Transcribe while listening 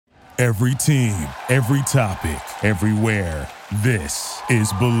Every team, every topic, everywhere. This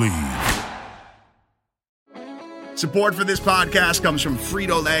is Believe. Support for this podcast comes from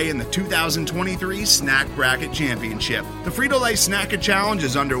Frito-Lay and the 2023 Snack Bracket Championship. The Frito-Lay Snack It Challenge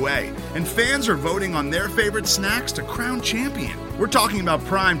is underway, and fans are voting on their favorite snacks to crown champion. We're talking about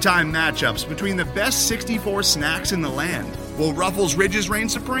prime-time matchups between the best 64 snacks in the land. Will Ruffles Ridges reign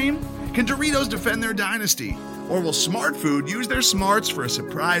supreme? Can Doritos defend their dynasty? Or will Smart Food use their smarts for a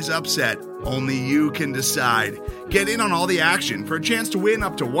surprise upset? Only you can decide. Get in on all the action for a chance to win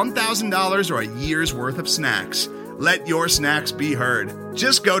up to $1,000 or a year's worth of snacks. Let your snacks be heard.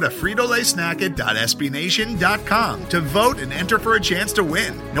 Just go to fritolaysnacket.sbnation.com to vote and enter for a chance to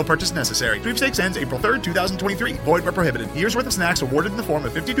win. No purchase necessary. Sweepstakes ends April 3rd, 2023. Void where prohibited. Year's worth of snacks awarded in the form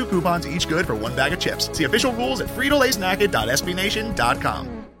of 52 coupons, each good for one bag of chips. See official rules at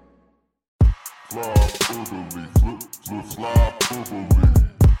fritolaysnacket.sbnation.com.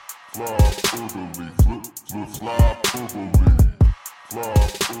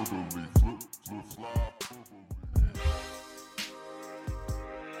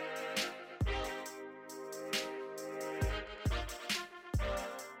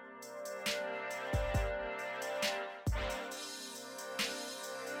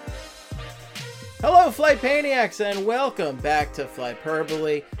 Hello, Flypaniacs, and welcome back to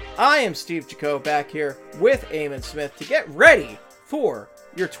Flyperbole. I am Steve Jaco back here with Eamon Smith to get ready for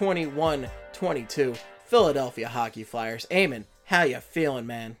your 21-22 Philadelphia Hockey Flyers. Eamon, how you feeling,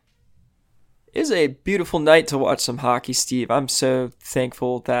 man? It is a beautiful night to watch some hockey, Steve. I'm so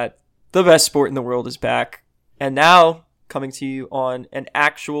thankful that the best sport in the world is back, and now coming to you on an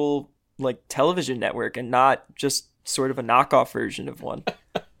actual television network and not just sort of a knockoff version of one.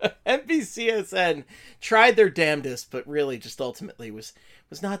 NBCSN tried their damnedest, but really just ultimately was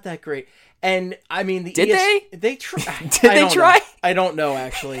not that great. And I mean, they tried. Did they try? I don't know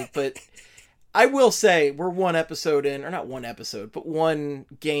actually, but I will say we're one episode in, or not one episode, but one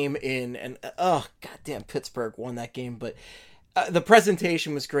game in, and goddamn, Pittsburgh won that game. But the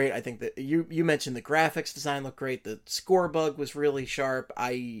presentation was great. I think that you mentioned the graphics design looked great. The score bug was really sharp.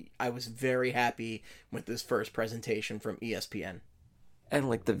 I was very happy with this first presentation from ESPN. And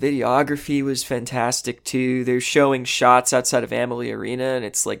the videography was fantastic too. They're showing shots outside of Amalie Arena, and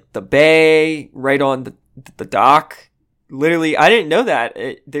it's the bay right on the dock. Literally, I didn't know that.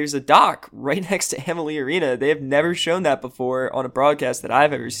 There's a dock right next to Amalie Arena. They have never shown that before on a broadcast that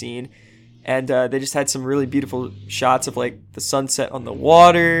I've ever seen. And they just had some really beautiful shots of the sunset on the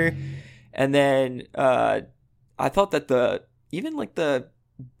water. And then I thought that the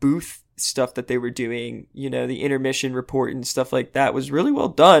booth stuff that they were doing, the intermission report and stuff like that was really well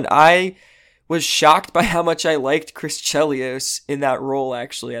done. I was shocked by how much I liked Chris Chelios in that role,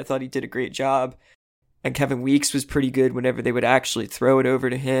 actually. I thought he did a great job. And Kevin Weeks was pretty good whenever they would actually throw it over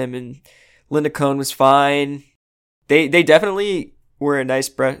to him. And Linda Cohn was fine. They definitely were a nice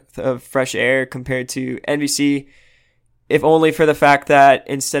breath of fresh air compared to NBC, if only for the fact that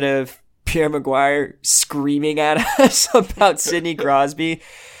instead of Pierre Maguire screaming at us about Sidney Crosby,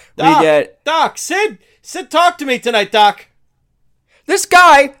 Doc, Sid, talk to me tonight, Doc. This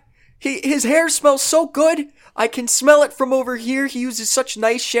guy, his hair smells so good. I can smell it from over here. He uses such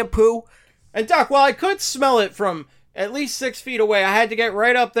nice shampoo. And Doc, while I could smell it from at least 6 feet away, I had to get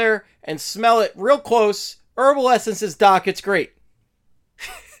right up there and smell it real close. Herbal essences, Doc, it's great.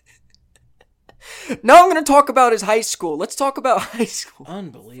 Now I'm going to talk about his high school. Let's talk about high school.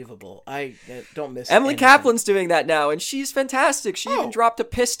 Unbelievable. I don't miss Emily anything. Kaplan's doing that now, and she's fantastic. She even dropped a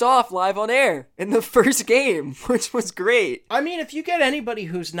pissed off live on air in the first game, which was great. I mean, if you get anybody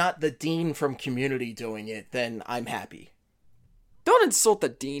who's not the dean from Community doing it, then I'm happy. Don't insult the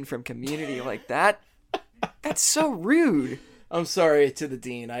dean from Community like that. That's so rude. I'm sorry to the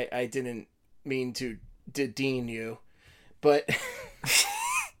dean. I didn't mean to dean you, but...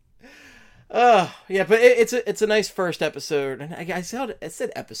 yeah, but it's a nice first episode, and I said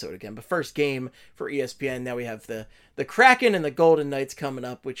episode again, but first game for ESPN. Now we have the Kraken and the Golden Knights coming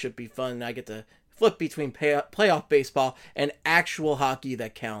up, which should be fun. I get to flip between playoff baseball and actual hockey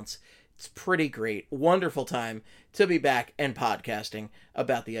that counts. It's pretty great. Wonderful time to be back and podcasting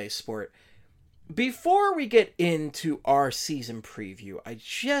about the ice sport. Before we get into our season preview, I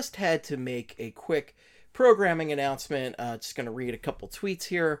just had to make a quick programming announcement. Just going to read a couple tweets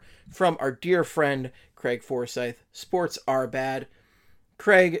here from our dear friend Craig Forsyth. Sports are bad.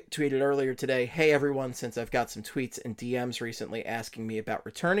 Craig tweeted earlier today, "Hey everyone, since I've got some tweets and DMs recently asking me about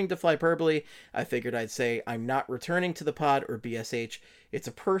returning to Flyperbole, I figured I'd say I'm not returning to the pod or BSH. It's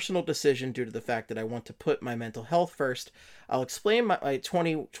a personal decision due to the fact that I want to put my mental health first. I'll explain my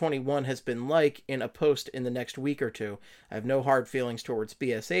 2021 has been like in a post in the next week or two. I have no hard feelings towards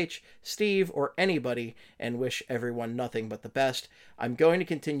BSH, Steve, or anybody, and wish everyone nothing but the best. I'm going to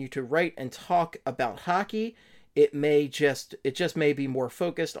continue to write and talk about hockey. It just may be more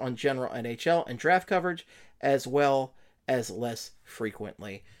focused on general NHL and draft coverage as well as less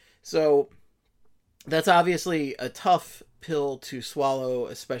frequently." So that's obviously a tough pill to swallow,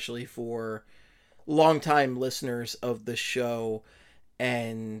 especially for longtime listeners of the show.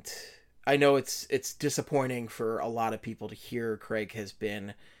 And I know it's disappointing for a lot of people to hear. Craig has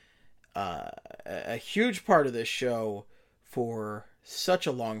been a huge part of this show for such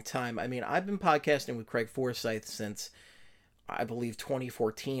a long time. I mean, I've been podcasting with Craig Forsyth since, I believe,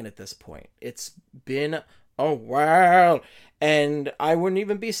 2014 at this point. It's been a while, and I wouldn't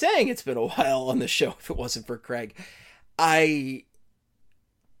even be saying it's been a while on the show if it wasn't for Craig.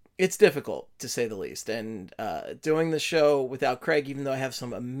 It's difficult, to say the least, and doing the show without Craig, even though I have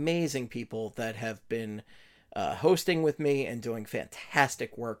some amazing people that have been hosting with me and doing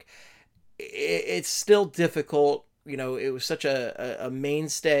fantastic work, it's still difficult. You know, it was such a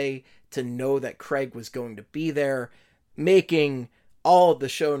mainstay to know that Craig was going to be there, making all of the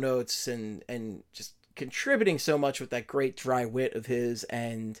show notes and just contributing so much with that great dry wit of his.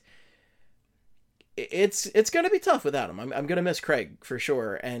 And it's going to be tough without him. I'm going to miss Craig for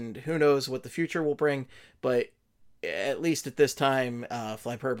sure. And who knows what the future will bring, but at least at this time,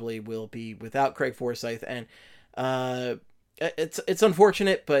 Flyperbole will be without Craig Forsyth. And it's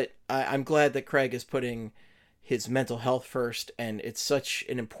unfortunate, but I'm glad that Craig is putting his mental health first, and it's such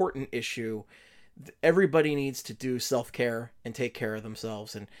an important issue. Everybody needs to do self-care and take care of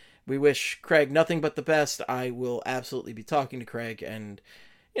themselves, and we wish Craig nothing but the best. I will absolutely be talking to Craig, and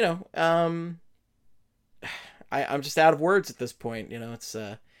you know, I'm just out of words at this point. You know,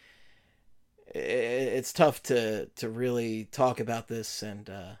 it's tough to really talk about this and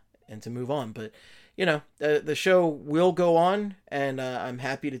to move on, but you know, the show will go on, and I'm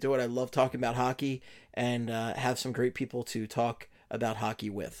happy to do it. I love talking about hockey and have some great people to talk about hockey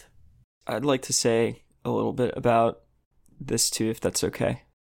with. I'd like to say a little bit about this too, if that's okay.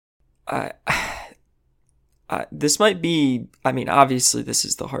 This might be, I mean, obviously this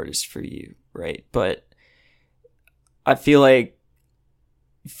is the hardest for you, right? But I feel like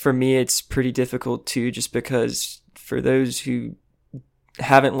for me it's pretty difficult too, just because for those who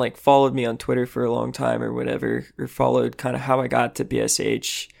haven't like followed me on Twitter for a long time or whatever, or followed kind of how I got to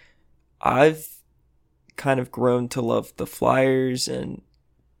BSH, I've kind of grown to love the Flyers and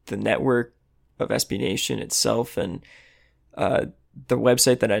the network of SB Nation itself, and the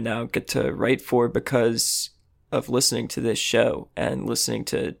website that I now get to write for because of listening to this show and listening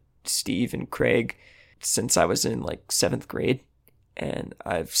to Steve and Craig since I was in like 7th grade. And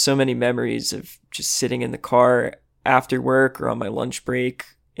I have so many memories of just sitting in the car after work or on my lunch break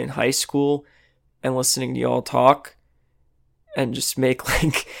in high school and listening to y'all talk and just make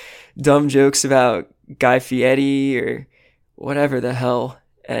like dumb jokes about Guy Fieri or whatever the hell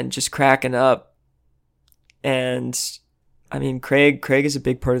and just cracking up. And I mean, Craig is a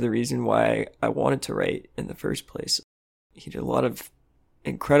big part of the reason why I wanted to write in the first place. He did a lot of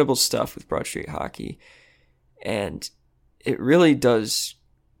incredible stuff with Broad Street Hockey, and it really does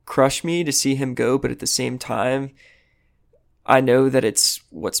crush me to see him go, but at the same time, I know that it's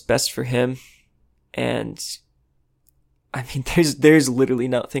what's best for him. And I mean, there's literally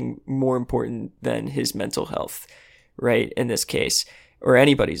nothing more important than his mental health, right? In this case, or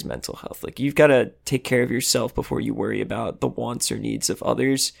anybody's mental health. Like, you've got to take care of yourself before you worry about the wants or needs of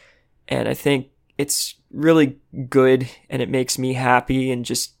others. And I think it's really good, and it makes me happy and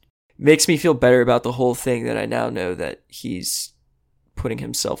just makes me feel better about the whole thing that I now know that he's putting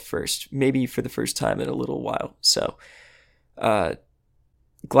himself first, maybe for the first time in a little while. So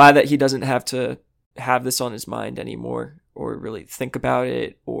glad that he doesn't have to have this on his mind anymore, or really think about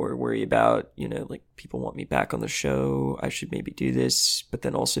it, or worry about, you know, like, people want me back on the show, I should maybe do this, but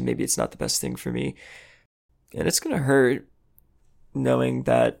then also maybe it's not the best thing for me. And it's going to hurt knowing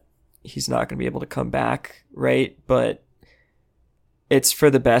that he's not going to be able to come back, right? But it's for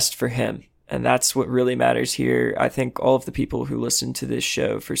the best for him. And that's what really matters here. I think all of the people who listened to this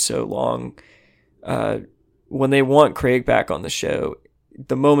show for so long, when they want Craig back on the show,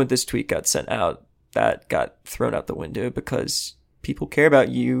 the moment this tweet got sent out, that got thrown out the window, because people care about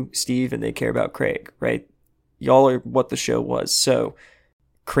you, Steve, and they care about Craig, right? Y'all are what the show was. So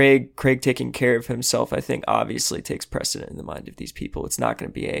Craig taking care of himself, I think, obviously takes precedent in the mind of these people. It's not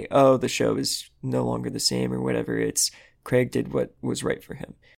going to be the show is no longer the same or whatever. It's Craig did what was right for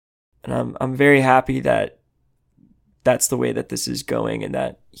him. And I'm very happy that that's the way that this is going, and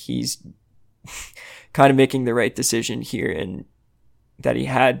that he's kind of making the right decision here, and that he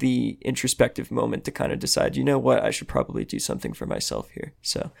had the introspective moment to kind of decide, you know what, I should probably do something for myself here.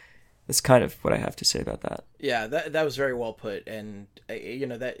 So that's kind of what I have to say about that. Yeah, that was very well put. And,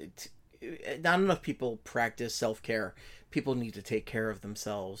 that not enough people practice self-care. People need to take care of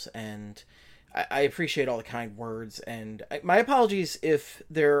themselves. And I appreciate all the kind words. And my apologies if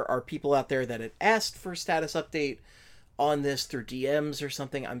there are people out there that had asked for a status update on this through DMs or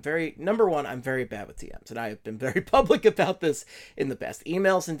something. I'm very bad with DMs. And I have been very public about this in the past.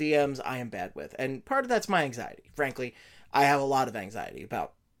 Emails and DMs I am bad with. And part of that's my anxiety. Frankly, I have a lot of anxiety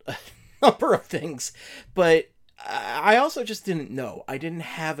about a number of things, but I also just didn't know. I didn't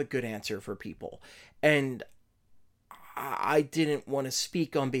have a good answer for people, and I didn't want to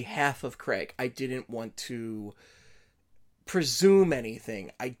speak on behalf of Craig. I didn't want to presume anything.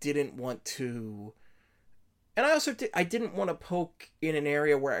 I didn't want to, and I didn't want to poke in an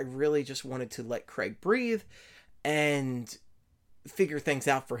area where I really just wanted to let Craig breathe and figure things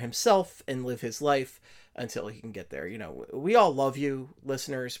out for himself and live his life until he can get there. We all love you,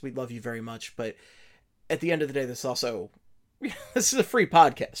 listeners. We love you very much. But at the end of the day, this is a free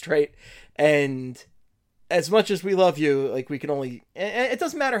podcast, right? And as much as we love you, like, we can only, it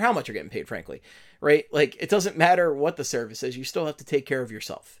doesn't matter how much you're getting paid, frankly, right? Like, it doesn't matter what the service is. You still have to take care of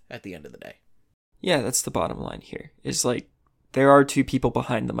yourself at the end of the day. Yeah, that's the bottom line here. Is like, there are two people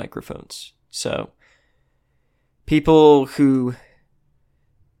behind the microphones. So people who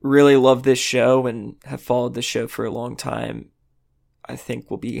really love this show and have followed the show for a long time, I think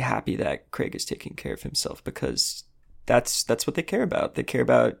will be happy that Craig is taking care of himself, because that's what they care about. They care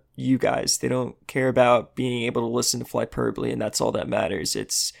about you guys. They don't care about being able to listen to Flyperbole, and that's all that matters.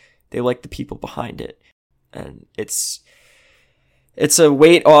 They like the people behind it. And it's a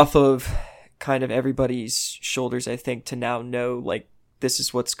weight off of kind of everybody's shoulders, I think, to now know, like, this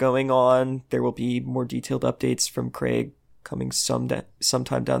is what's going on. There will be more detailed updates from Craig coming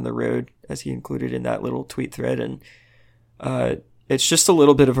sometime down the road, as he included in that little tweet thread. And it's just a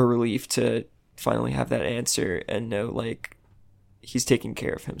little bit of a relief to finally have that answer and know, like, he's taking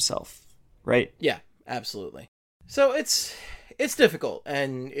care of himself, right? Yeah, absolutely. So it's difficult,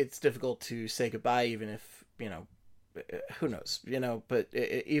 and it's difficult to say goodbye, even if, who knows, but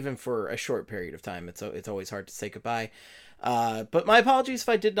even for a short period of time, it's always hard to say goodbye. But my apologies if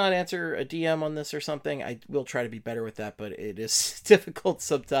I did not answer a DM on this or something. I will try to be better with that, but it is difficult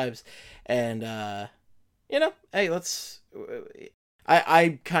sometimes. And, hey,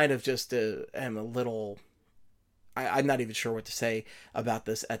 I kind of just am a little, I'm not even sure what to say about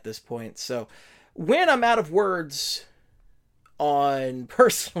this at this point. So when I'm out of words on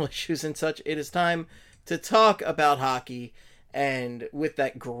personal issues and such, it is time to talk about hockey. And with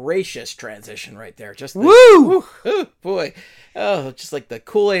that gracious transition right there, just woo! Oh boy, just like the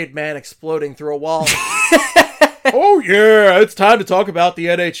Kool-Aid man exploding through a wall. Oh yeah, it's time to talk about the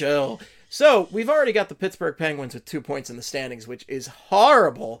NHL. So we've already got the Pittsburgh Penguins with 2 points in the standings, which is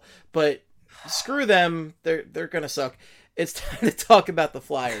horrible. But screw them, they're gonna suck. It's time to talk about the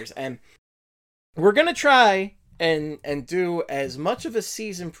Flyers, and we're gonna try and do as much of a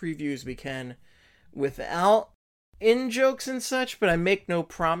season preview as we can without in-jokes and such, but I make no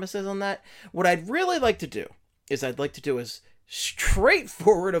promises on that. What I'd really like to do is as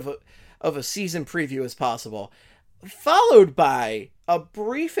straightforward of a season preview as possible, followed by a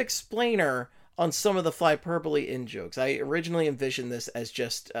brief explainer on some of the Flyperbole in-jokes. I originally envisioned this as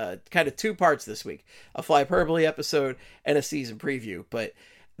just kind of 2 parts this week, a Flyperbole episode and a season preview, but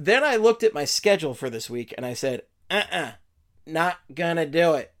then I looked at my schedule for this week and I said, not gonna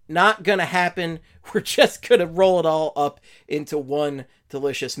do it. Not gonna happen. We're just gonna roll it all up into one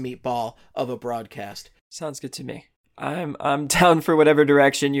delicious meatball of a broadcast. Sounds good to me. I'm down for whatever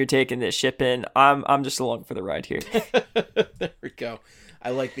direction you're taking this ship in. I'm just along for the ride here. There we go.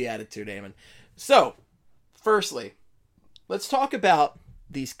 I like the attitude, Eamon. So, firstly, let's talk about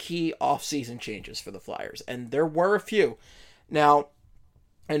these key off-season changes for the Flyers, and there were a few. Now,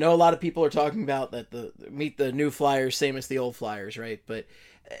 I know a lot of people are talking about that meet the new Flyers, same as the old Flyers, right? But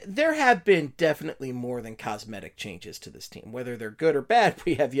there have been definitely more than cosmetic changes to this team. Whether they're good or bad,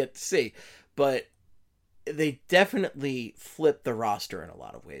 we have yet to see. But they definitely flipped the roster in a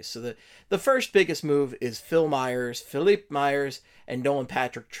lot of ways. So the first biggest move is Philippe Myers, and Nolan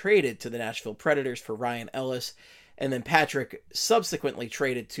Patrick traded to the Nashville Predators for Ryan Ellis. And then Patrick subsequently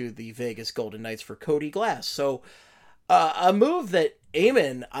traded to the Vegas Golden Knights for Cody Glass. So a move that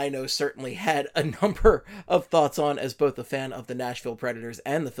Eamon, I know, certainly had a number of thoughts on as both a fan of the Nashville Predators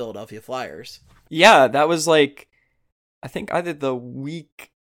and the Philadelphia Flyers. Yeah, that was like, I think either the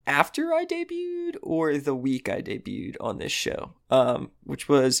week after I debuted or the week I debuted on this show, which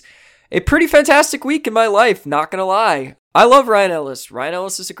was a pretty fantastic week in my life, not gonna lie. I love Ryan Ellis. Ryan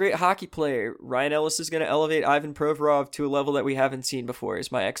Ellis is a great hockey player. Ryan Ellis is going to elevate Ivan Provorov to a level that we haven't seen before,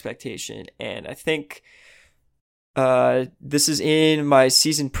 is my expectation. And I think this is in my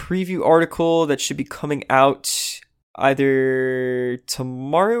season preview article that should be coming out either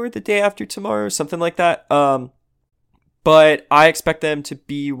tomorrow or the day after tomorrow, something like that. But I expect them to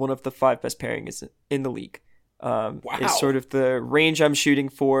be one of the 5 best pairings in the league. Wow. Is sort of the range I'm shooting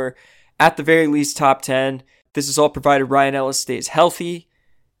for. At the very least, top 10. This is all provided Ryan Ellis stays healthy.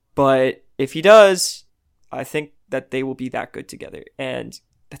 But if he does, I think that they will be that good together. And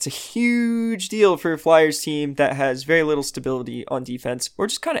that's a huge deal for a Flyers team that has very little stability on defense, or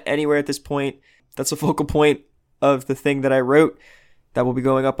just kind of anywhere at this point. That's a focal point of the thing that I wrote that will be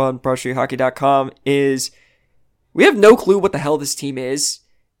going up on BroadStreetHockey.com, is we have no clue what the hell this team is,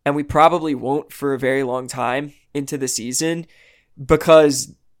 and we probably won't for a very long time into the season,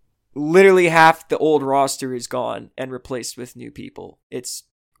 because literally half the old roster is gone and replaced with new people. It's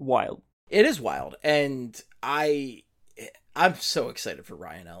wild. It is wild, and I'm so excited for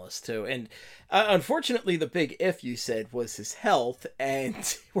Ryan Ellis too. And unfortunately, the big if you said was his health,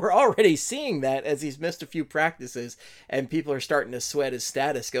 and we're already seeing that as he's missed a few practices, and people are starting to sweat his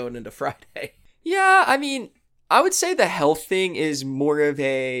status going into Friday. Yeah, I mean, I would say the health thing is more of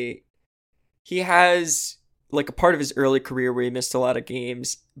he has like a part of his early career where he missed a lot of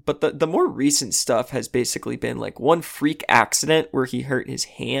games, but the more recent stuff has basically been like one freak accident where he hurt his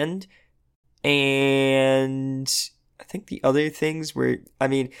hand, and I think the other things were, I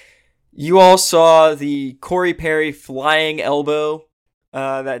mean, you all saw the Corey Perry flying elbow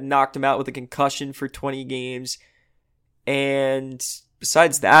that knocked him out with a concussion for 20 games, and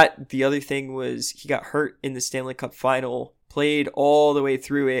besides that, the other thing was he got hurt in the Stanley Cup final, played all the way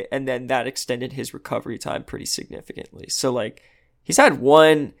through it, and then that extended his recovery time pretty significantly. So, like, he's had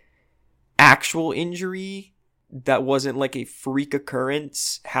one actual injury that wasn't like a freak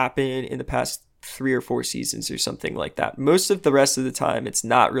occurrence happen in the past 3 or 4 seasons or something like that. Most of the rest of the time, it's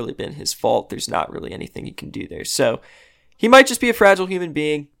not really been his fault. There's not really anything he can do there. So, he might just be a fragile human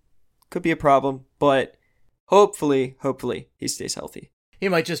being. Could be a problem, but hopefully, he stays healthy. He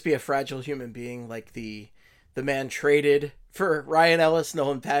might just be a fragile human being like the man traded for Ryan Ellis,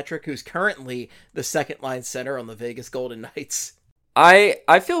 Nolan Patrick, who's currently the second-line center on the Vegas Golden Knights.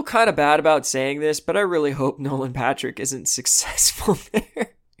 I feel kind of bad about saying this, but I really hope Nolan Patrick isn't successful there.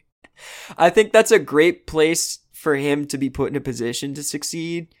 I think that's a great place for him to be put in a position to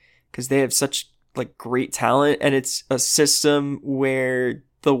succeed, because they have such like great talent, and it's a system where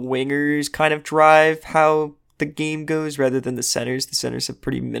the wingers kind of drive how the game goes rather than the centers. The centers have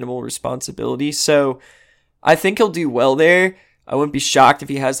pretty minimal responsibility, so I think he'll do well there. I wouldn't be shocked if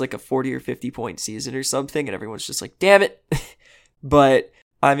he has like a 40 or 50 point season or something and everyone's just like, damn it. But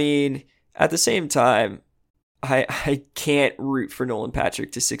I mean, at the same time, I can't root for Nolan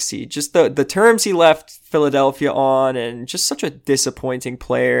Patrick to succeed. Just the terms he left Philadelphia on, and just such a disappointing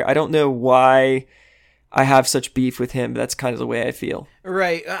player. I don't know why I have such beef with him, but that's kind of the way I feel.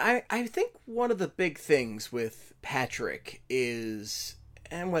 Right. I think one of the big things with Patrick is,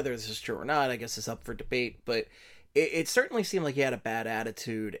 and whether this is true or not, I guess it's up for debate, but it certainly seemed like he had a bad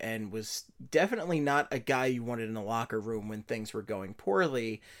attitude and was definitely not a guy you wanted in the locker room when things were going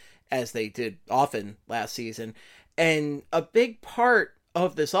poorly, as they did often last season. And a big part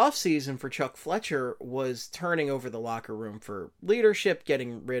of this offseason for Chuck Fletcher was turning over the locker room for leadership,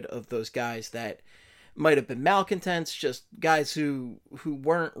 getting rid of those guys that might have been malcontents, just guys who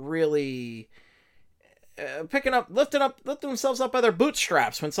weren't really lifting themselves up by their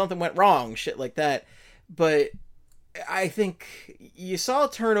bootstraps when something went wrong, shit like that. But I think you saw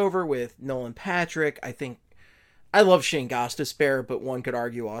a turnover with Nolan Patrick. I love Shane Gostisbehere, but one could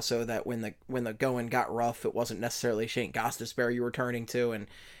argue also that when the going got rough, it wasn't necessarily Shane Gostisbehere you were turning to, and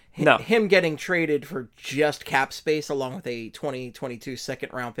him getting traded for just cap space along with a 2022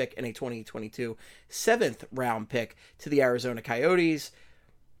 second round pick and a 2022 seventh round pick to the Arizona Coyotes.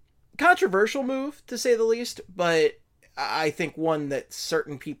 Controversial move, to say the least, but I think one that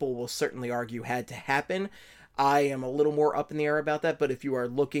certain people will certainly argue had to happen. I am a little more up in the air about that, but if you are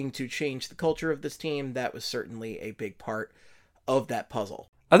looking to change the culture of this team, that was certainly a big part of that puzzle.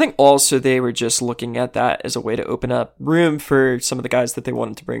 I think also they were just looking at that as a way to open up room for some of the guys that they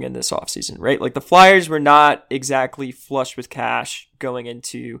wanted to bring in this offseason, right? Like the Flyers were not exactly flush with cash going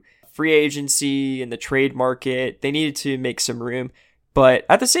into free agency and the trade market. They needed to make some room. But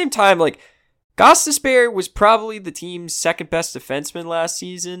at the same time, like, Gostisbehere was probably the team's second best defenseman last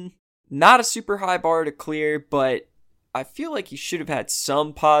season. Not a super high bar to clear, but I feel like he should have had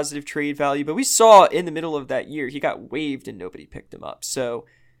some positive trade value. But we saw in the middle of that year, he got waived and nobody picked him up. So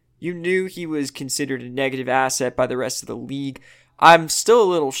you knew he was considered a negative asset by the rest of the league. I'm still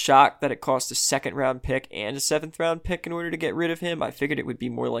a little shocked that it cost a 2nd-round pick and a 7th-round pick in order to get rid of him. I figured it would be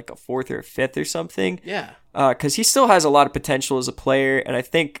more like a 4th or a 5th or something. Yeah. Because he still has a lot of potential as a player, and I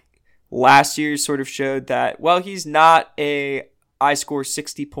think last year sort of showed that, well, he's not a I score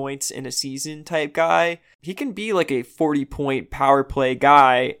 60 points in a season type guy. He can be like a 40-point power play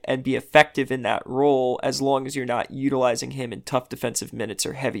guy and be effective in that role as long as you're not utilizing him in tough defensive minutes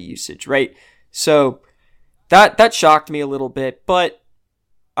or heavy usage, right? So that shocked me a little bit, but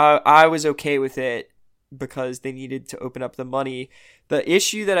I was okay with it because they needed to open up the money. The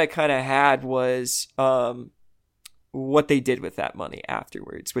issue that I kind of had was what they did with that money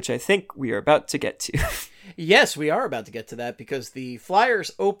afterwards, which I think we are about to get to. Yes, we are about to get to that because the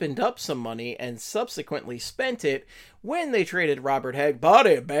Flyers opened up some money and subsequently spent it when they traded Robert Hagg,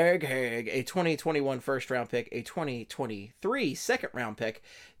 Body Bag Hagg, a 2021 first-round pick, a 2023 second-round pick,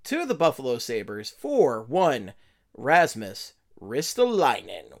 to the Buffalo Sabres for one Rasmus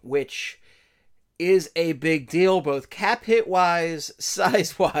Ristolainen, which is a big deal, both cap hit-wise,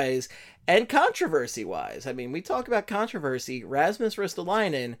 size-wise, and controversy-wise. I mean, we talk about controversy. Rasmus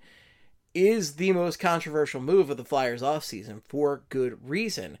Ristolainen is the most controversial move of the Flyers offseason for good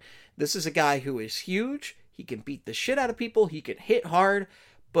reason. This is a guy who is huge. He can beat the shit out of people. He can hit hard.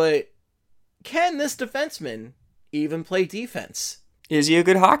 But can this defenseman even play defense? Is he a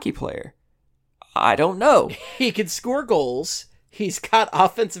good hockey player? I don't know. He can score goals. He's got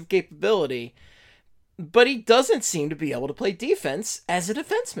offensive capability. But he doesn't seem to be able to play defense as a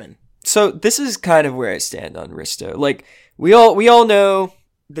defenseman. So this is kind of where I stand on Risto. Like, we all know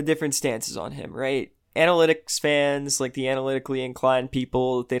the different stances on him, right? Analytics fans, like the analytically inclined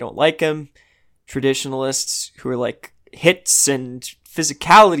people, they don't like him. Traditionalists who are like hits and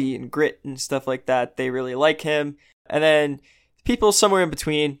physicality and grit and stuff like that, they really like him. And then people somewhere in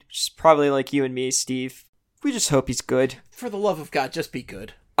between, just probably like you and me, Steve, we just hope he's good. For the love of God, just be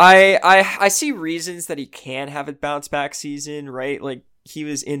good. I see reasons that he can have a bounce back season, right? Like, he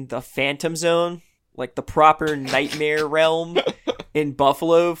was in the Phantom Zone, like the proper nightmare realm in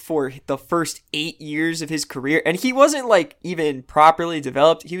Buffalo for the first 8 years of his career. And he wasn't like even properly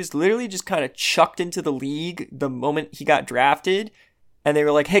developed. He was literally just kind of chucked into the league the moment he got drafted. And they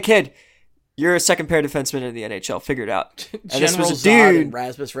were like, hey kid, you're a second pair defenseman in the NHL. Figure it out. And General this was a Zod dude. and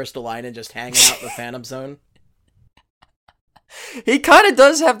Rasmus Ristolainen just hanging out in the Phantom Zone. He kind of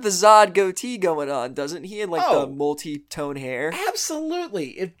does have the Zod goatee going on, doesn't he? And like the multi-tone hair.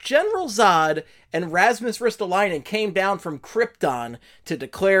 Absolutely. If General Zod and Rasmus Ristolainen came down from Krypton to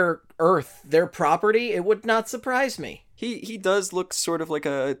declare Earth their property, it would not surprise me. He does look sort of like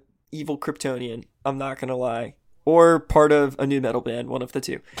a evil Kryptonian, I'm not gonna lie. Or part of a new metal band, one of the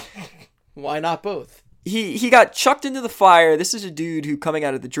two. Why not both? He got chucked into the fire. This is a dude who, coming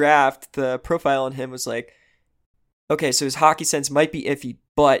out of the draft, the profile on him was like, okay, so his hockey sense might be iffy,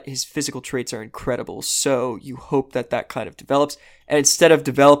 but his physical traits are incredible. So you hope that kind of develops. And instead of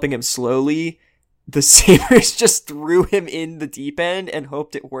developing him slowly, the Sabres just threw him in the deep end and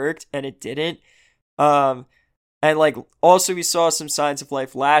hoped it worked, and it didn't. And like, also we saw some signs of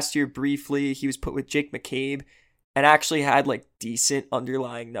life last year briefly. He was put with Jake McCabe and actually had like decent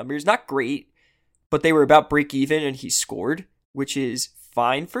underlying numbers. Not great, but they were about break even, and he scored, which is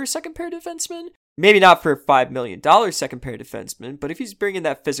fine for a second pair defenseman. Maybe not for a $5 million second pair defenseman, but if he's bringing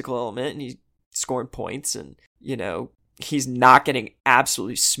that physical element and he's scoring points and, you know, he's not getting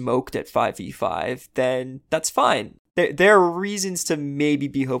absolutely smoked at 5v5, then that's fine. There are reasons to maybe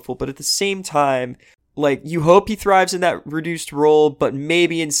be hopeful, but at the same time, like, you hope he thrives in that reduced role, but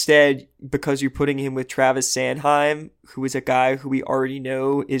maybe instead, because you're putting him with Travis Sanheim, who is a guy who we already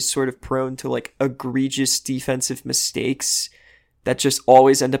know is sort of prone to like egregious defensive mistakes that just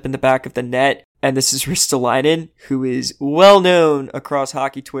always end up in the back of the net. And this is Ristolainen, who is well known across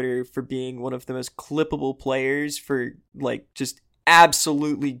hockey Twitter for being one of the most clippable players, for like just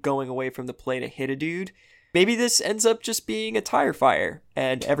absolutely going away from the play to hit a dude. Maybe this ends up just being a tire fire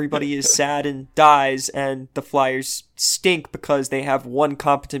and everybody is sad and dies, and the Flyers stink because they have one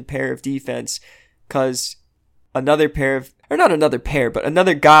competent pair of defense, because another guy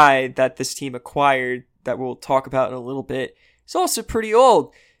that this team acquired that we'll talk about in a little bit is also pretty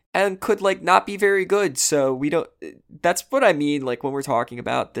old and could like not be very good. So that's what I mean, like, when we're talking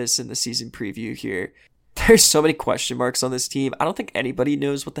about this in the season preview here. There's so many question marks on this team. I don't think anybody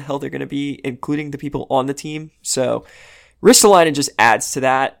knows what the hell they're going to be, including the people on the team. So Ristolainen just adds to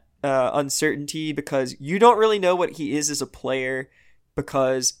that uncertainty because you don't really know what he is as a player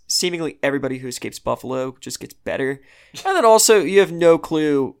because seemingly everybody who escapes Buffalo just gets better. And then also you have no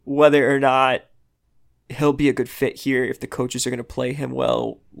clue whether or not he'll be a good fit here if the coaches are going to play him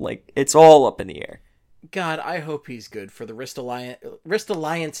well. Like, it's all up in the air. God, I hope he's good for the Wrist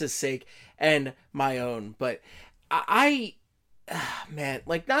Alliance's sake and my own. But man,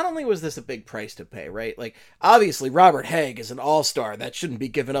 like, not only was this a big price to pay, right? Like, obviously, Robert Haig is an all-star. That shouldn't be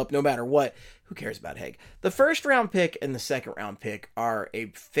given up no matter what. Who cares about Haig? The first-round pick and the second-round pick are a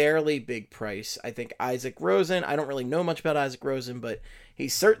fairly big price. I think Isaac Rosen, I don't really know much about Isaac Rosen, but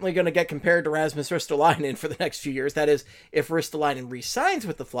he's certainly going to get compared to Rasmus Ristolainen for the next few years. That is, if Ristolainen re-signs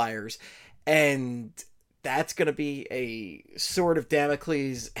with the Flyers, and that's going to be a sword of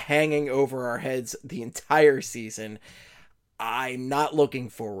Damocles hanging over our heads the entire season. I'm not looking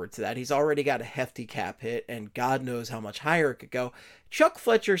forward to that. He's already got a hefty cap hit, and God knows how much higher it could go. Chuck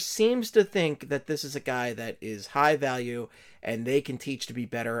Fletcher seems to think that this is a guy that is high value, and they can teach to be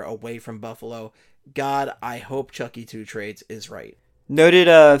better away from Buffalo. God, I hope Chucky Two Trades is right.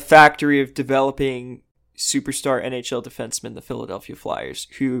 Noted factory of developing superstar NHL defenseman, the Philadelphia Flyers,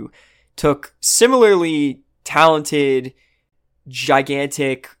 who took similarly talented,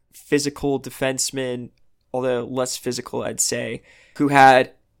 gigantic, physical defensemen, although less physical, I'd say, who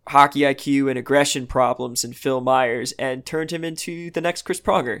had hockey IQ and aggression problems in Phil Myers and turned him into the next Chris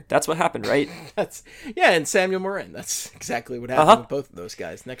Pronger. That's what happened, right? And Samuel Morin. That's exactly what happened with both of those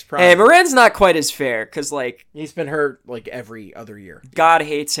guys. Next Pronger. Hey, Morin's not quite as fair because, like, he's been hurt like every other year. God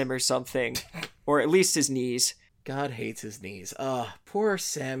hates him or something, or at least his knees. God hates his knees. Poor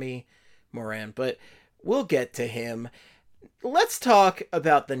Sammy Morin. But we'll get to him. Let's talk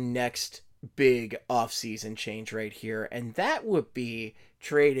about the next big offseason change right here, and that would be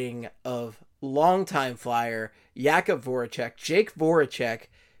trading of longtime Flyer Jakub Voracek. Jake Voracek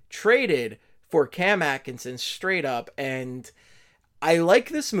traded for Cam Atkinson straight up, and I like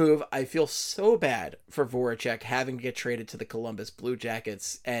this move. I feel so bad for Voracek having to get traded to the Columbus Blue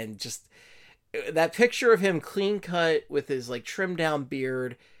Jackets, and just that picture of him clean cut with his like trimmed down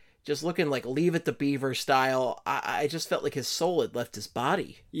beard, just looking like Leave It to Beaver style. I just felt like his soul had left his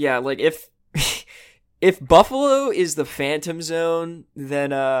body. Yeah, like if Buffalo is the Phantom Zone,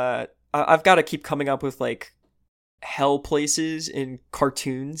 then I've got to keep coming up with like hell places in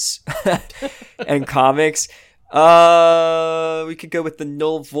cartoons and comics. We could go with the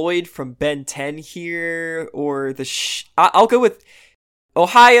Null Void from Ben 10 here, or I'll go with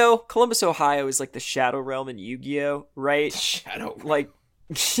Ohio. Columbus, Ohio is like the Shadow Realm in Yu-Gi-Oh, right? Shadow Realm. Like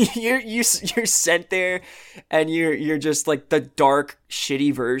you're sent there and you're just like the dark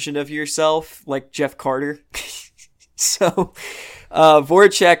shitty version of yourself, like Jeff Carter. So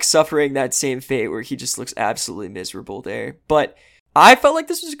Voracek suffering that same fate where he just looks absolutely miserable there. But I felt like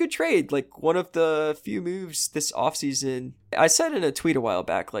this was a good trade, like one of the few moves this offseason. I said in a tweet a while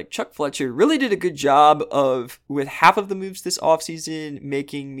back, like Chuck Fletcher really did a good job of, with half of the moves this offseason,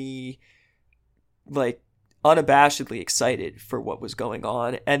 making me like unabashedly excited for what was going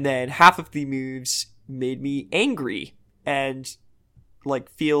on, and then half of the moves made me angry and like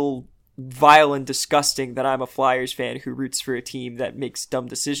feel vile and disgusting that I'm a Flyers fan who roots for a team that makes dumb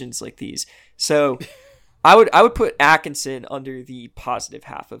decisions like these. So I would put Atkinson under the positive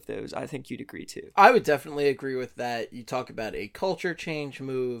half of those. I think you'd agree too. I would definitely agree with that. You talk about a culture change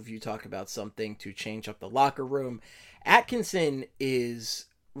move, you talk about something to change up the locker room. Atkinson is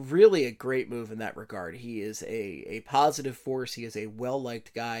really a great move in that regard. He is a positive force. He is a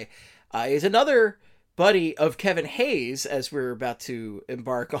well-liked guy. He's another buddy of Kevin Hayes, as we're about to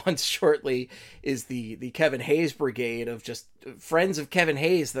embark on shortly, is the Kevin Hayes brigade of just friends of Kevin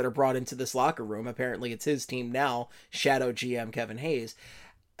Hayes that are brought into this locker room. Apparently it's his team now, Shadow GM Kevin Hayes.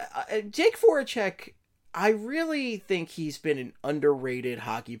 Jake Voracek, I really think he's been an underrated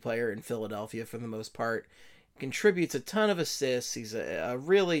hockey player in Philadelphia for the most part. Contributes a ton of assists. He's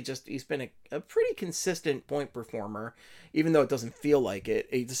he's been a pretty consistent point performer, even though it doesn't feel like it.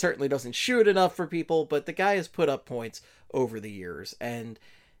 He certainly doesn't shoot enough for people, but the guy has put up points over the years, and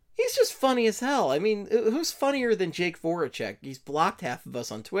he's just funny as hell. I mean, who's funnier than Jake Voracek? He's blocked half of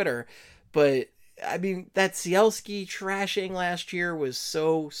us on Twitter, but I mean, that Cielski trashing last year was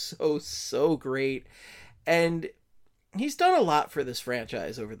so great, and he's done a lot for this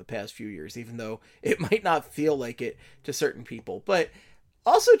franchise over the past few years, even though it might not feel like it to certain people. But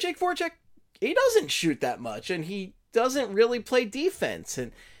also, Jake Voracek, he doesn't shoot that much, and he doesn't really play defense.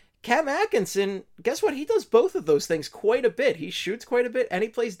 And Cam Atkinson, guess what? He does both of those things quite a bit. He shoots quite a bit, and he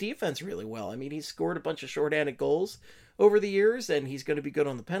plays defense really well. I mean, he's scored a bunch of shorthanded goals over the years, and he's going to be good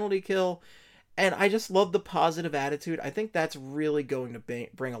on the penalty kill. And I just love the positive attitude. I think that's really going to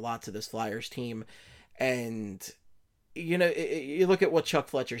bring a lot to this Flyers team. And, you know, you look at what Chuck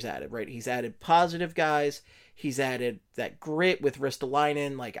Fletcher's added, right? He's added positive guys. He's added that grit with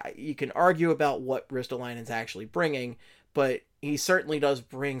Ristolainen. Like, you can argue about what Ristolainen's actually bringing, but he certainly does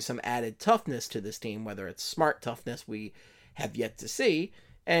bring some added toughness to this team, whether it's smart toughness we have yet to see.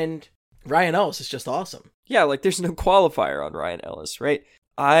 And Ryan Ellis is just awesome. Yeah, like there's no qualifier on Ryan Ellis, right?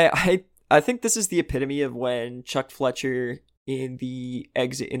 I think this is the epitome of when Chuck Fletcher in the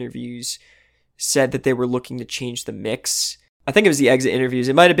exit interviews said that they were looking to change the mix. I think it was the exit interviews.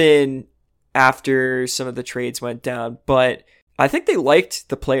 It might have been after some of the trades went down, but I think they liked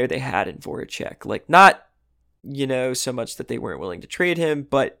the player they had in Voracek. Like, not, you know, so much that they weren't willing to trade him,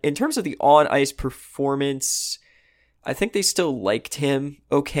 but in terms of the on-ice performance, I think they still liked him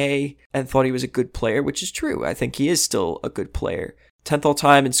okay and thought he was a good player, which is true. I think he is still a good player. 10th all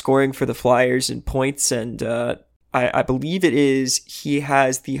time in scoring for the Flyers in points, and I believe it is he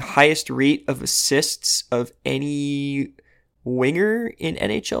has the highest rate of assists of any winger in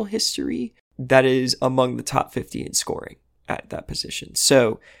NHL history. That is among the top 50 in scoring at that position.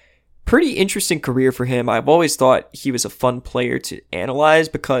 So pretty interesting career for him. I've always thought he was a fun player to analyze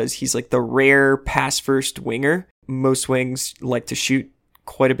because he's like the rare pass first winger. Most wings like to shoot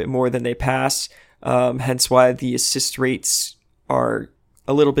quite a bit more than they pass, hence why the assist rates are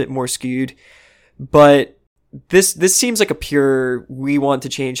a little bit more skewed. But this seems like a pure, we want to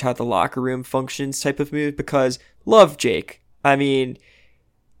change how the locker room functions type of move, because love Jake. I mean,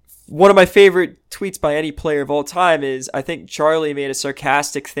 one of my favorite tweets by any player of all time is, I think Charlie made a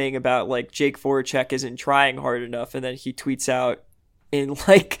sarcastic thing about like Jake Voracek isn't trying hard enough, and then he tweets out in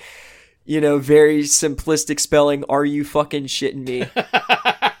like, you know, very simplistic spelling, "Are you fucking shitting me?"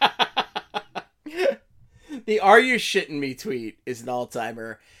 The "Are you shitting me" tweet is an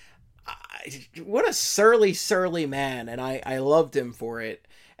all-timer. What a surly man, and I loved him for it.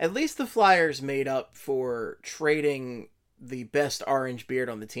 At least the Flyers made up for trading the best orange beard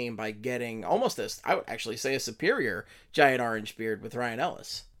on the team by getting almost I would actually say a superior giant orange beard with Ryan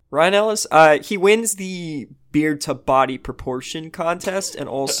Ellis. Ryan Ellis, he wins the beard to body proportion contest, and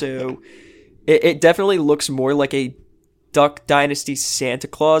also it definitely looks more like a Duck Dynasty Santa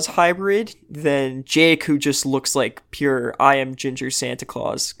Claus hybrid than Jake, who just looks like pure I am Ginger Santa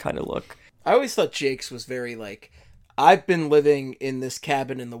Claus kind of look. I always thought Jake's was very like, I've been living in this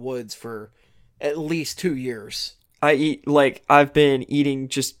cabin in the woods for at least 2 years. I've been eating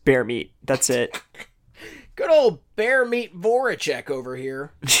just bear meat. That's it. Good old bear meat Voracek over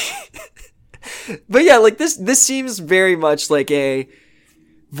here. But yeah, like this seems very much like a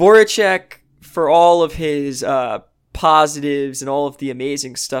Voracek, for all of his positives and all of the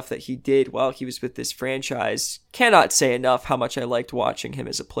amazing stuff that he did while he was with this franchise. Cannot say enough how much I liked watching him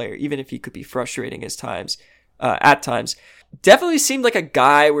as a player, even if he could be frustrating at times. Definitely seemed like a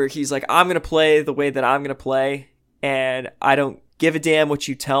guy where he's like, I'm going to play the way that I'm going to play, and I don't give a damn what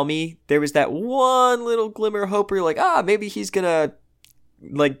you tell me. There was that one little glimmer of hope where you're like, maybe he's going to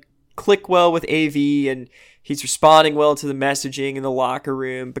like click well with AV, and he's responding well to the messaging in the locker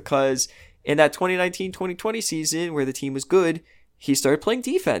room, because in that 2019-2020 season where the team was good, he started playing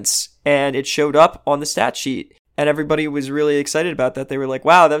defense, and it showed up on the stat sheet, and everybody was really excited about that. They were like,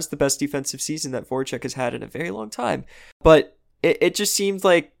 wow, that was the best defensive season that Voracek has had in a very long time. But it just seemed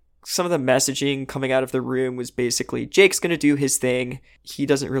like some of the messaging coming out of the room was basically, Jake's going to do his thing. He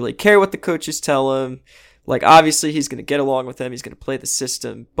doesn't really care what the coaches tell him. Like, obviously, he's going to get along with them. He's going to play the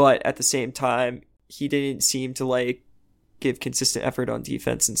system. But at the same time, he didn't seem to, like, give consistent effort on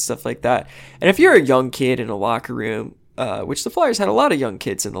defense and stuff like that. And if you're a young kid in a locker room, which the Flyers had a lot of young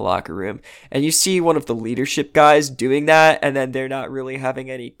kids in the locker room, and you see one of the leadership guys doing that, and then they're not really having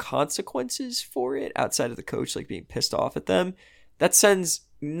any consequences for it outside of the coach, like, being pissed off at them, that sends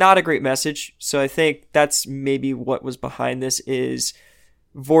not a great message. So I think that's maybe what was behind this, is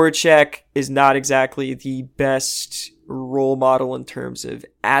Voracek is not exactly the best role model in terms of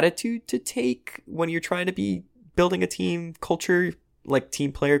attitude to take when you're trying to be building a team culture, like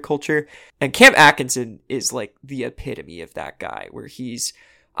team player culture. And Cam Atkinson is like the epitome of that guy, where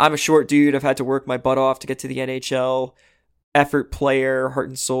I'm a short dude, I've had to work my butt off to get to the NHL, effort player, heart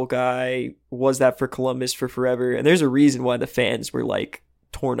and soul guy, was that for Columbus for forever. And there's a reason why the fans were like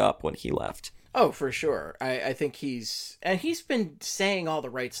torn up when he left. Oh, for sure. I think he's been saying all the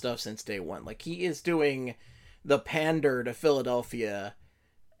right stuff since day one. Like, he is doing the pander to Philadelphia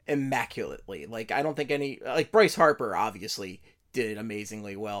immaculately. Like, I don't think Bryce Harper obviously did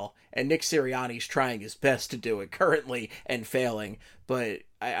amazingly well. And Nick Sirianni's trying his best to do it currently and failing. But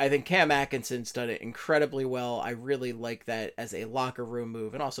I think Cam Atkinson's done it incredibly well. I really like that as a locker room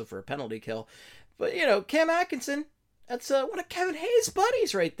move and also for a penalty kill. But, Cam Atkinson, that's one of Kevin Hayes'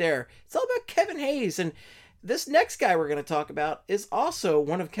 buddies right there. It's all about Kevin Hayes. And this next guy we're going to talk about is also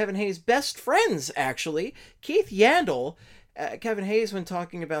one of Kevin Hayes' best friends, actually, Keith Yandel. Kevin Hayes, when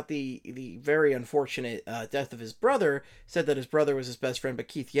talking about the very unfortunate death of his brother, said that his brother was his best friend, but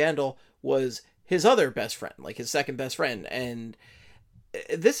Keith Yandel was his other best friend, like his second best friend. And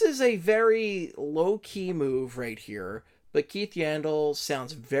this is a very low-key move right here, but Keith Yandel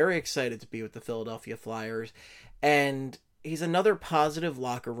sounds very excited to be with the Philadelphia Flyers, and he's another positive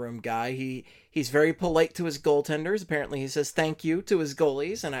locker room guy. He's very polite to his goaltenders. Apparently he says thank you to his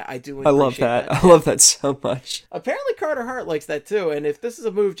goalies, and I do appreciate I love that. I love that so much. Apparently Carter Hart likes that too, and if this is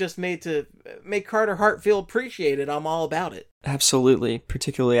a move just made to make Carter Hart feel appreciated, I'm all about it. Absolutely,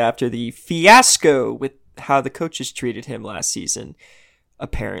 particularly after the fiasco with how the coaches treated him last season,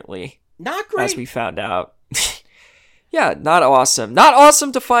 apparently. Not great. As we found out. Yeah, not awesome. Not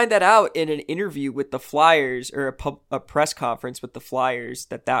awesome to find that out in an interview with the Flyers or a press conference with the Flyers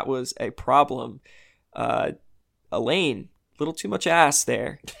that was a problem. Elaine, a little too much ass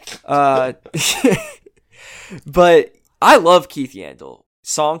there. But I love Keith Yandel.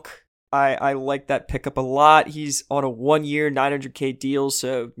 Sonk, I like that pickup a lot. He's on a 1-year, $900K deal,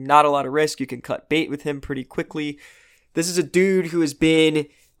 so not a lot of risk. You can cut bait with him pretty quickly. This is a dude who has been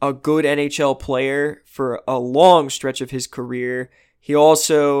a good NHL player for a long stretch of his career. He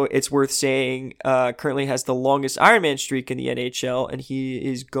also, it's worth saying, currently has the longest Ironman streak in the NHL, and he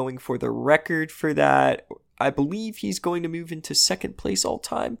is going for the record for that. I believe he's going to move into second place all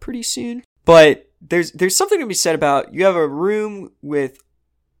time pretty soon. But there's something to be said about, you have a room with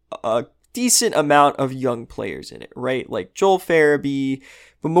a decent amount of young players in it, right? Like Joel Farabee,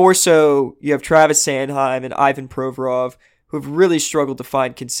 but more so you have Travis Sanheim and Ivan Provorov, who have really struggled to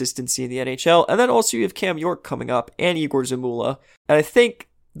find consistency in the NHL. And then also you have Cam York coming up and Igor Zamula. And I think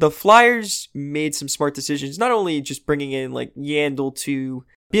the Flyers made some smart decisions, not only just bringing in like Yandel to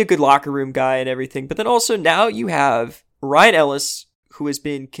be a good locker room guy and everything, but then also now you have Ryan Ellis, who has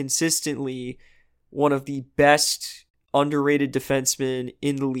been consistently one of the best underrated defensemen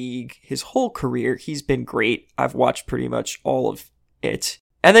in the league his whole career. He's been great. I've watched pretty much all of it.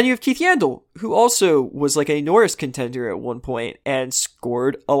 And then you have Keith Yandel, who also was like a Norris contender at one point and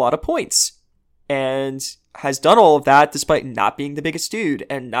scored a lot of points and has done all of that despite not being the biggest dude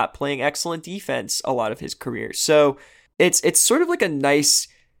and not playing excellent defense a lot of his career. So it's sort of like a nice,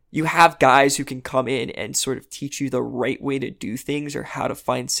 you have guys who can come in and sort of teach you the right way to do things or how to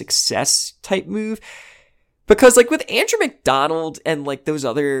find success type move. Because like with Andrew McDonald and like those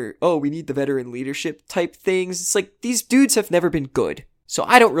other, we need the veteran leadership type things, it's like these dudes have never been good. So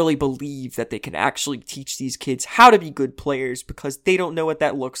I don't really believe that they can actually teach these kids how to be good players because they don't know what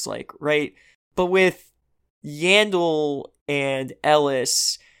that looks like, right? But with Yandel and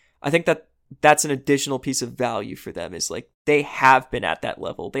Ellis, I think that's an additional piece of value for them, is like they have been at that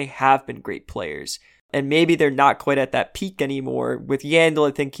level. They have been great players. And maybe they're not quite at that peak anymore. With Yandel,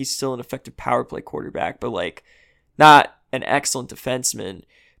 I think he's still an effective power play quarterback, but like not an excellent defenseman.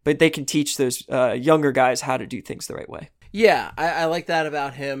 But they can teach those younger guys how to do things the right way. Yeah, I like that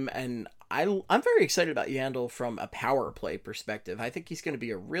about him, and I'm very excited about Yandel from a power play perspective. I think he's going to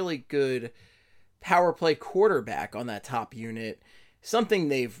be a really good power play quarterback on that top unit, something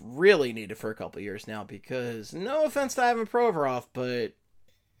they've really needed for a couple of years now, because no offense to Ivan Provorov, but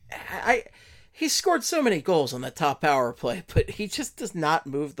he scored so many goals on that top power play, but he just does not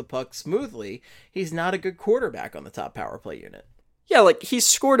move the puck smoothly. He's not a good quarterback on the top power play unit. Yeah, like, he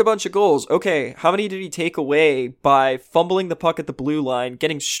scored a bunch of goals. Okay, how many did he take away by fumbling the puck at the blue line,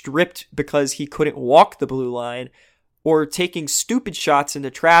 getting stripped because he couldn't walk the blue line, or taking stupid shots into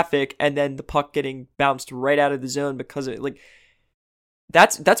traffic and then the puck getting bounced right out of the zone because of it? Like,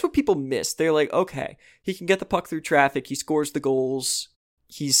 that's what people miss. They're like, okay, he can get the puck through traffic, he scores the goals,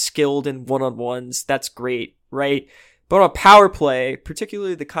 he's skilled in one-on-ones, that's great, right? But on a power play,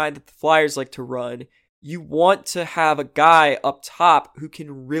 particularly the kind that the Flyers like to run, you want to have a guy up top who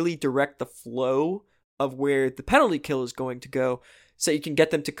can really direct the flow of where the penalty kill is going to go, so you can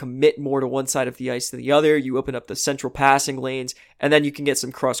get them to commit more to one side of the ice than the other. You open up the central passing lanes, and then you can get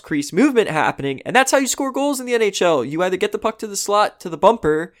some cross-crease movement happening, and that's how you score goals in the NHL. You either get the puck to the slot, to the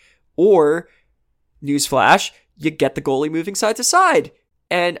bumper, or, newsflash, you get the goalie moving side to side.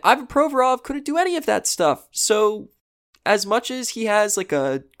 And Ivan Provorov couldn't do any of that stuff, so as much as he has like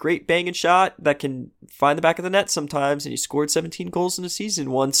a great banging shot that can find the back of the net sometimes, and he scored 17 goals in a season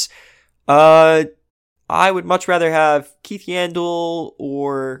once, I I would much rather have Keith Yandel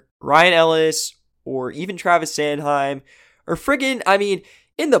or Ryan Ellis or even Travis Sanheim or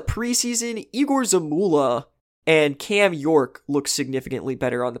in the preseason, Igor Zamula and Cam York look significantly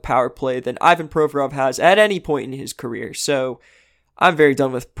better on the power play than Ivan Provorov has at any point in his career. So I'm very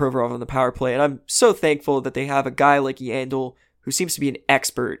done with Provorov on the power play, and I'm so thankful that they have a guy like Yandel who seems to be an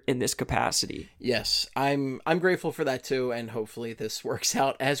expert in this capacity. Yes, I'm grateful for that too, and hopefully this works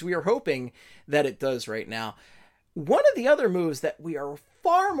out as we are hoping that it does right now. One of the other moves that we are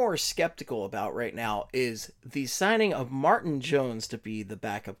far more skeptical about right now is the signing of Martin Jones to be the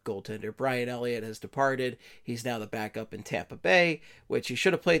backup goaltender. Brian Elliott has departed. He's now the backup in Tampa Bay, which he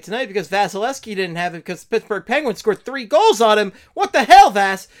should have played tonight because Vasilevsky didn't have it because the Pittsburgh Penguins scored 3 goals on him. What the hell,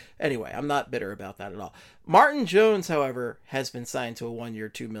 Vas? Anyway, I'm not bitter about that at all. Martin Jones, however, has been signed to a 1-year,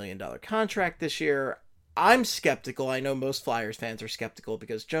 $2 million contract this year. I'm skeptical. I know most Flyers fans are skeptical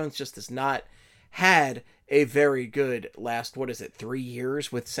because Jones just has not had a very good last, 3 years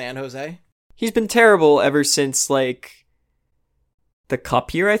with San Jose? He's been terrible ever since, the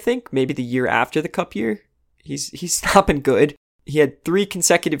Cup year, I think. Maybe the year after the Cup year. He's not been good. He had 3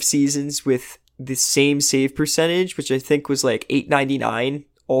 consecutive seasons with the same save percentage, which I think was .899,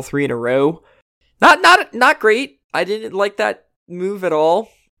 all 3 in a row. Not great. I didn't like that move at all.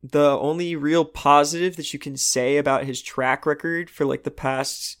 The only real positive that you can say about his track record for the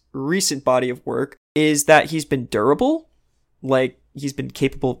past recent body of work is that he's been durable. He's been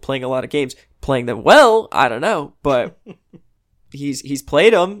capable of playing a lot of games. Playing them well, I don't know, but he's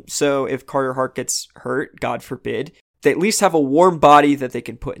played them. So if Carter Hart gets hurt, God forbid, they at least have a warm body that they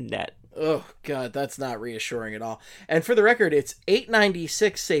can put in net. Oh, God, that's not reassuring at all. And for the record, it's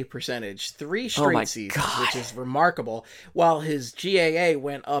 .896 save percentage, 3 straight seasons, which is remarkable, while his GAA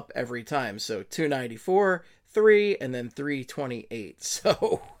went up every time. So .294, 3, and then .328.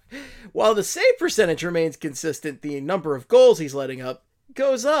 So while the save percentage remains consistent, the number of goals he's letting up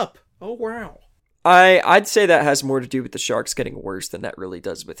goes up. Oh, wow. I'd say that has more to do with the Sharks getting worse than that really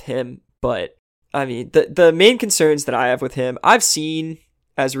does with him. But, the main concerns that I have with him, I've seen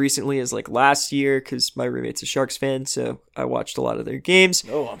as recently as last year, because my roommate's a Sharks fan, so I watched a lot of their games.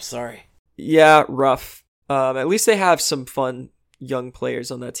 Oh, I'm sorry. Yeah, rough. At least they have some fun young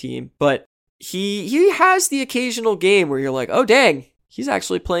players on that team. But he has the occasional game where you're like, oh, dang, he's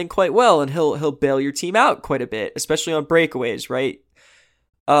actually playing quite well, and he'll bail your team out quite a bit, especially on breakaways, right?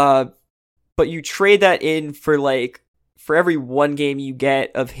 But you trade that in for every one game you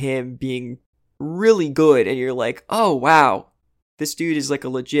get of him being really good, and you're like, oh, wow, this dude is a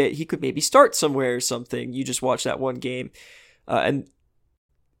legit, he could maybe start somewhere or something. You just watch that one game, and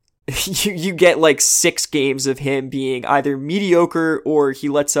you get 6 games of him being either mediocre or he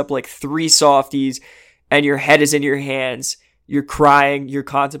lets up 3 softies, and your head is in your hands. You're crying. You're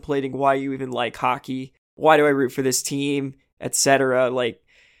contemplating why you even like hockey. Why do I root for this team, etc.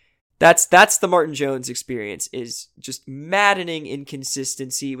 That's the Martin Jones experience, is just maddening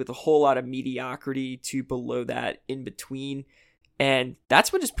inconsistency with a whole lot of mediocrity to below that in between. And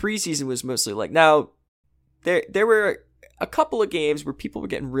that's what his preseason was mostly like. Now, there were a couple of games where people were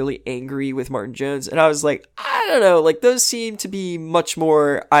getting really angry with Martin Jones, and I was like, I don't know, those seem to be much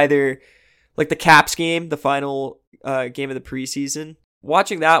more either the Caps game, the final game of the preseason.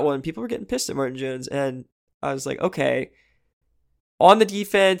 Watching that one, people were getting pissed at Martin Jones, and I was like, okay, on the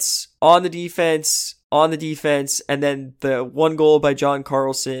defense, and then the one goal by John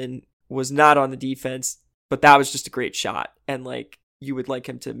Carlson was not on the defense, but that was just a great shot, and you would like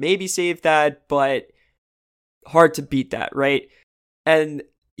him to maybe save that, but hard to beat that, right? And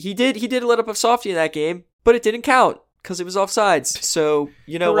he did let up a softie in that game, but it didn't count because it was offsides. So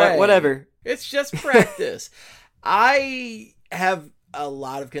you know what? Whatever. It's just practice. I have a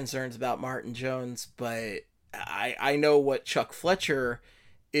lot of concerns about Martin Jones, but I know what Chuck Fletcher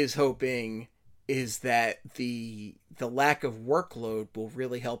is hoping is that the lack of workload will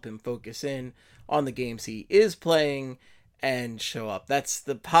really help him focus in on the games he is playing and show up. That's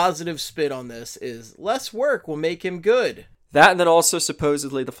the positive spin on this, is less work will make him good. That, and then also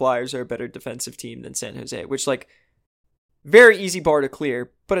supposedly the Flyers are a better defensive team than San Jose, which very easy bar to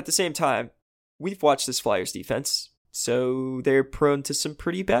clear, but at the same time, we've watched this Flyers defense, so they're prone to some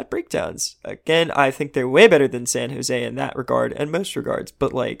pretty bad breakdowns. Again, I think they're way better than San Jose in that regard and most regards,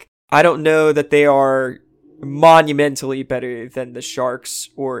 but I don't know that they are monumentally better than the Sharks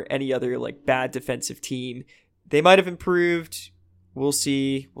or any other bad defensive team. They might have improved. We'll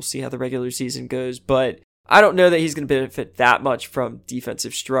see. We'll see how the regular season goes, but I don't know that he's going to benefit that much from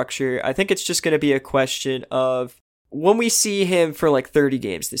defensive structure. I think it's just going to be a question of when we see him for 30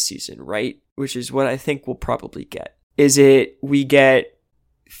 games this season, right? Which is what I think we'll probably get. Is it we get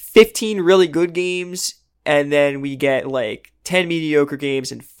 15 really good games and then we get like 10 mediocre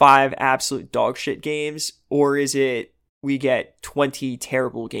games and 5 absolute dog shit games? Or is it we get 20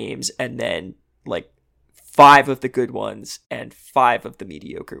 terrible games and then like 5 of the good ones and 5 of the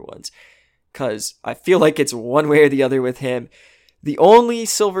mediocre ones? Because I feel like it's one way or the other with him. The only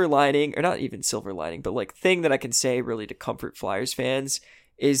silver lining, or not even silver lining, but like thing that I can say really to comfort Flyers fans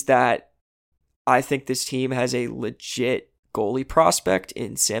is that I think this team has a legit goalie prospect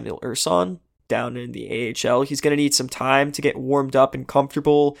in Samuel Urson down in the AHL. He's going to need some time to get warmed up and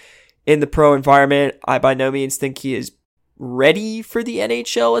comfortable in the pro environment. I by no means think he is ready for the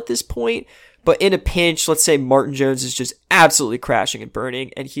NHL at this point, but in a pinch, let's say Martin Jones is just absolutely crashing and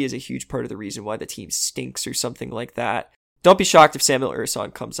burning, and he is a huge part of the reason why the team stinks or something like that. Don't be shocked if Samuel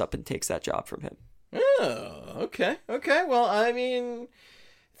Urson comes up and takes that job from him. Oh, okay. Well, I mean,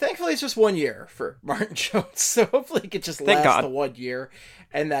 thankfully it's just 1 year for Martin Jones, so hopefully it could just last the 1 year,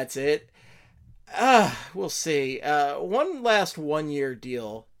 and that's it. We'll see. One last 1 year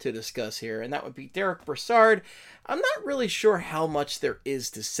deal to discuss here, and that would be Derek Brassard. I'm not really sure how much there is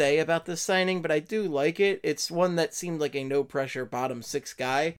to say about this signing, but I do like it. It's one that seemed like a no-pressure bottom 6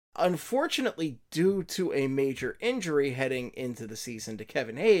 guy. Unfortunately, due to a major injury heading into the season to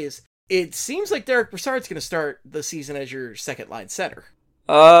Kevin Hayes, it seems like Derek Brassard's going to start the season as your second-line center.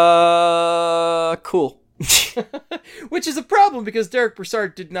 Cool. Which is a problem because Derek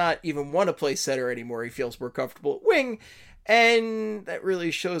Brassard did not even want to play center anymore. He feels more comfortable at wing, and that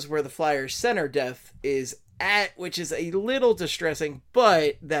really shows where the Flyers' center depth is at, which is a little distressing.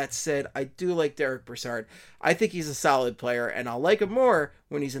 But that said, I do like Derek Brassard. I think he's a solid player, and I'll like him more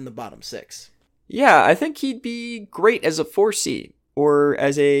when he's in the bottom 6. Yeah, I think he'd be great as a 4C or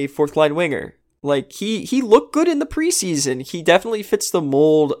as a fourth-line winger. Like, he looked good in the preseason. He definitely fits the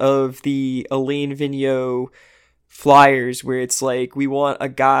mold of the Alain Vigneault Flyers, where it's like, we want a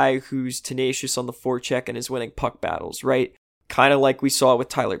guy who's tenacious on the forecheck and is winning puck battles, right? Kind of like we saw with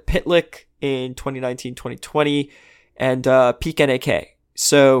Tyler Pitlick in 2019-2020 and Peak NAK.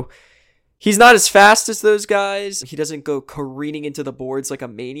 So he's not as fast as those guys. He doesn't go careening into the boards like a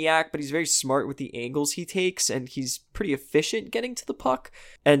maniac, but he's very smart with the angles he takes, and he's pretty efficient getting to the puck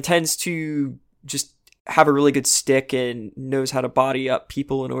and tends to just have a really good stick and knows how to body up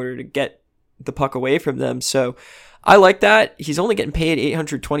people in order to get the puck away from them. So I like that. He's only getting paid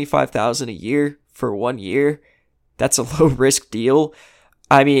 $825,000 a year for 1 year. That's a low risk deal.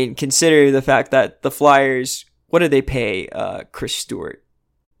 I mean, consider the fact that the Flyers, what did they pay Chris Stewart?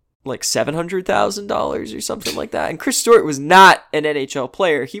 Like $700,000 or something like that. And Chris Stewart was not an NHL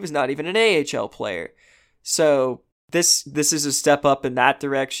player. He was not even an AHL player. So this is a step up in that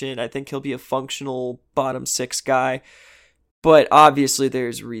direction. I think he'll be a functional bottom 6 guy. But obviously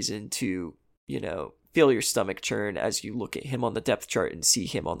there's reason to, feel your stomach churn as you look at him on the depth chart and see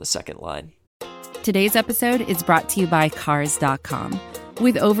him on the second line. Today's episode is brought to you by Cars.com.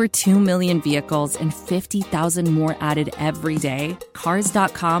 With over 2 million vehicles and 50,000 more added every day,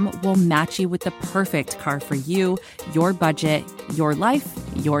 Cars.com will match you with the perfect car for you, your budget, your life,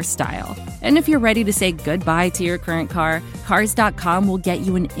 your style. And if you're ready to say goodbye to your current car, Cars.com will get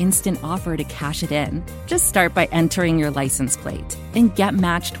you an instant offer to cash it in. Just start by entering your license plate and get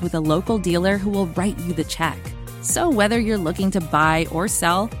matched with a local dealer who will write you the check. So whether you're looking to buy or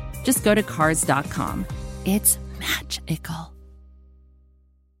sell, just go to Cars.com. It's magical.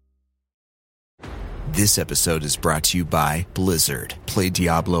 This episode is brought to you by Blizzard. Play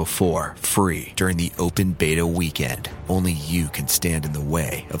Diablo 4 free during the open beta weekend. Only you can stand in the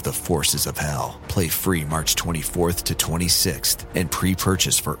way of the forces of hell. Play free March 24th to 26th and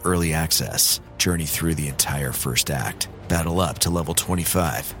pre-purchase for early access. Journey through the entire first act. Battle up to level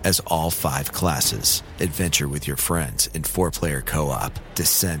 25 as all 5 classes. Adventure with your friends in 4-player co-op.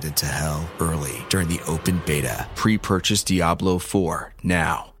 Descend into hell early during the open beta. Pre-purchase Diablo 4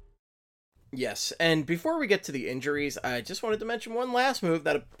 now. Yes, and before we get to the injuries, I just wanted to mention one last move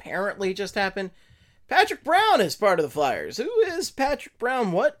that apparently just happened. Patrick Brown is part of the Flyers. Who is Patrick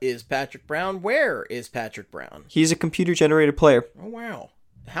Brown? What is Patrick Brown? Where is Patrick Brown? He's a computer-generated player. Oh, wow.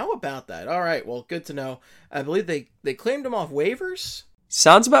 How about that? All right, well, good to know. I believe they claimed him off waivers?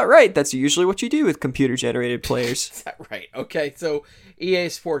 Sounds about right. That's usually what you do with computer-generated players. Is that right? Okay, so EA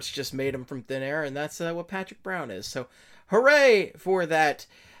Sports just made him from thin air, and that's what Patrick Brown is. So hooray for that.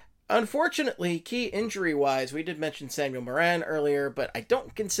 Unfortunately, key injury-wise, we did mention Samuel Morin earlier, but I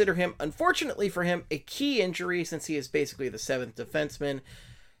don't consider him, unfortunately for him, a key injury since he is basically the 7th defenseman.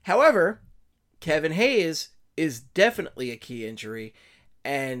 However, Kevin Hayes is definitely a key injury,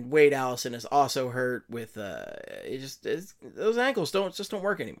 And Wade Allison is also hurt with those ankles don't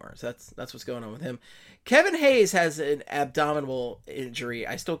work anymore. So that's what's going on with him. Kevin Hayes has an abdominal injury.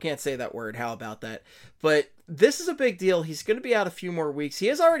 I still can't say that word. How about that? But this is a big deal. He's going to be out a few more weeks. He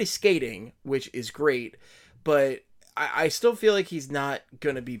is already skating, which is great, but I still feel like he's not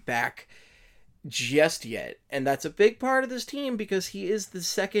going to be back just yet. And that's a big part of this team because he is the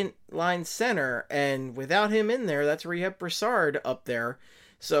second line center. And without him in there, that's where you have Brassard up there.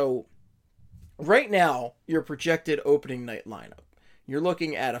 So right now, your projected opening night lineup, you're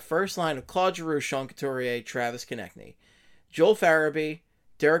looking at a first line of Claude Giroux, Sean Couturier, Travis Konechny, Joel Farabee,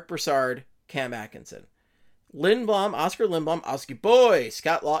 Derek Brassard, Cam Atkinson, Oscar Lindblom, Oski Boy,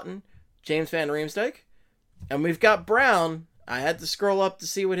 Scott Lawton, James Van Riemsdyk. And we've got Brown. I had to scroll up to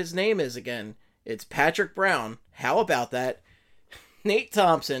see what his name is again. It's Patrick Brown. How about that? Nate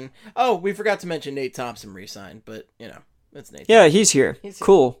Thompson. Oh, we forgot to mention Nate Thompson re-signed, but, that's Nate. Yeah, he's here.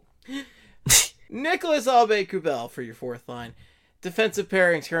 Cool. Nicholas Aube-Kubel for your fourth line. Defensive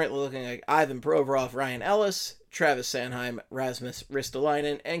pairings currently looking like Ivan Provorov, Ryan Ellis, Travis Sanheim, Rasmus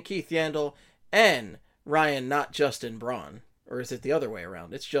Ristolainen, and Keith Yandel, and Ryan, not Justin Braun. Or is it the other way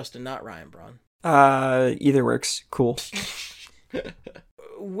around? It's Justin, not Ryan Braun. Either works. Cool.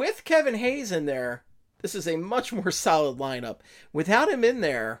 With Kevin Hayes in there, this is a much more solid lineup. Without him in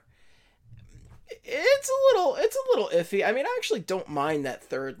there, it's a little iffy. I mean, I actually don't mind that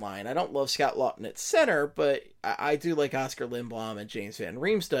third line. I don't love Scott Lawton at center, but I do like Oscar Lindblom and James Van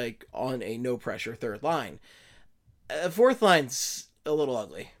Riemsdyk on a no-pressure third line. Fourth line's a little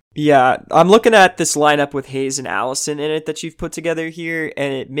ugly. Yeah, I'm looking at this lineup with Hayes and Allison in it that you've put together here,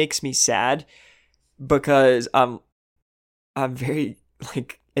 and it makes me sad because I'm very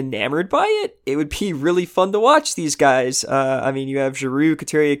enamored by it. It would be really fun to watch these guys. I mean, you have Giroux,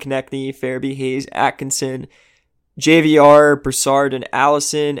 Couturier, Konechny, Farabee, Hayes, Atkinson, JVR, Brassard, and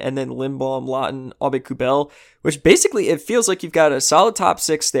Allison, and then Lindblom, Lawton, Aube-Kubel, which basically it feels like you've got a solid top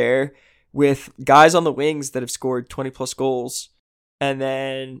six there with guys on the wings that have scored 20-plus goals, and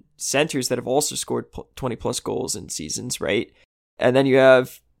then centers that have also scored 20-plus goals in seasons, right? And then you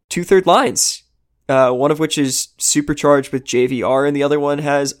have two third lines, one of which is supercharged with JVR, and the other one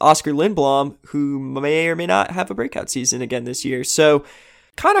has Oscar Lindblom, who may or may not have a breakout season again this year. So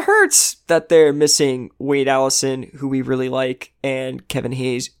kind of hurts that they're missing Wade Allison, who we really like, and Kevin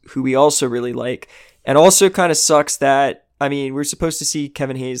Hayes, who we also really like. And also kind of sucks that, I mean, we're supposed to see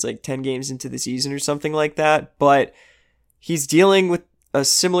Kevin Hayes 10 games into the season or something like that, but he's dealing with a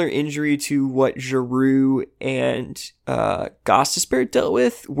similar injury to what Giroux and Gostisbehere dealt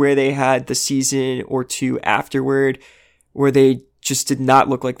with, where they had the season or two afterward where they just did not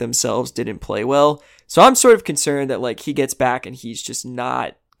look like themselves, didn't play well. So I'm sort of concerned that he gets back and he's just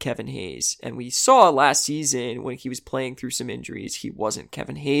not Kevin Hayes. And we saw last season when he was playing through some injuries, he wasn't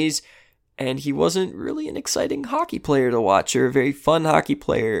Kevin Hayes, and he wasn't really an exciting hockey player to watch or a very fun hockey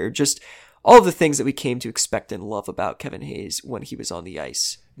player, or just all of the things that we came to expect and love about Kevin Hayes when he was on the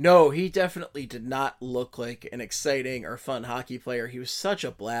ice. No, he definitely did not look like an exciting or fun hockey player. He was such a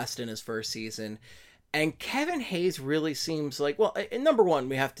blast in his first season. And Kevin Hayes really seems like, well, number one,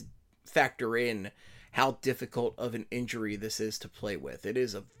 we have to factor in how difficult of an injury this is to play with. It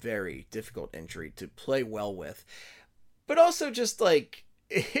is a very difficult injury to play well with. But also just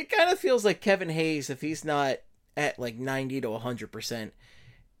it kind of feels like Kevin Hayes, if he's not at 90 to 100%,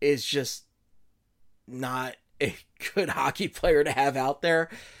 is just not a good hockey player to have out there.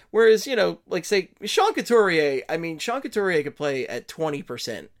 Whereas, say Sean Couturier, Sean Couturier could play at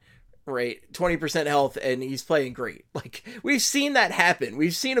 20%, right? 20% health, and he's playing great. We've seen that happen.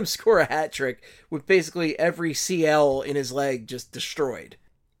 We've seen him score a hat trick with basically every CL in his leg just destroyed.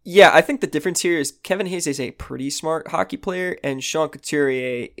 Yeah, I think the difference here is Kevin Hayes is a pretty smart hockey player, and Sean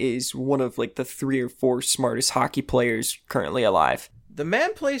Couturier is one of the 3 or 4 smartest hockey players currently alive. The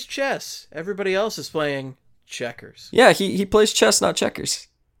man plays chess. Everybody else is playing checkers. Yeah, he plays chess, not checkers.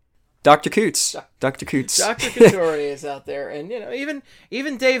 Dr. Coots. Dr. Coots. Dr. Couturier is out there. And,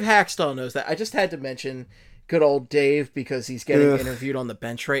 even Dave Hackstall knows that. I just had to mention good old Dave because he's getting interviewed on the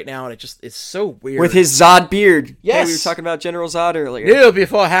bench right now. And it's so weird. With his Zod beard. Yes. Hey, we were talking about General Zod earlier. Knew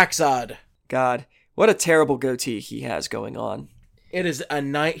before Hackzod. God, what a terrible goatee he has going on. He is a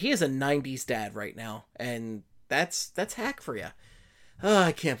 90s dad right now. And that's Hack for you. Oh,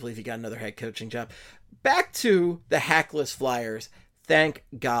 I can't believe he got another head coaching job. Back to the Hackless Flyers. Thank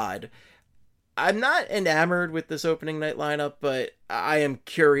God. I'm not enamored with this opening night lineup, but I am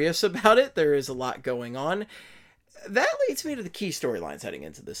curious about it. There is a lot going on. That leads me to the key storylines heading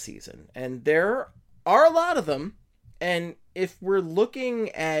into this season. And there are a lot of them. And if we're looking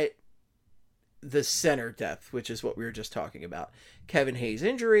at the center depth, which is what we were just talking about. Kevin Hayes'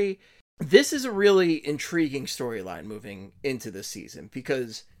 injury. This is a really intriguing storyline moving into this season,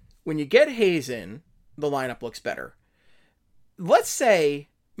 because when you get Hayes in, the lineup looks better. Let's say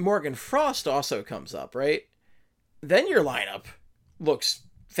Morgan Frost also comes up, right? Then your lineup looks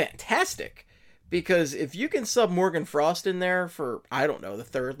fantastic, because if you can sub Morgan Frost in there for, I don't know, the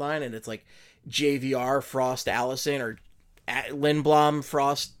third line, and it's like JVR, Frost, Allison, or Lindblom,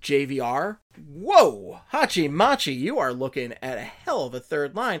 Frost, JVR. Whoa, Hachi Machi, you are looking at a hell of a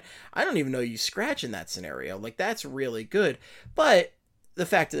third line. I don't even know you scratch in that scenario. Like, that's really good. But the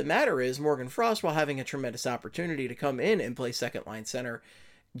fact of the matter is, Morgan Frost, while having a tremendous opportunity to come in and play second line center,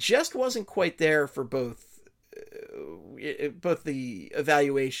 just wasn't quite there for both the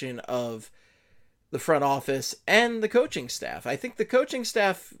evaluation of the front office and the coaching staff. I think the coaching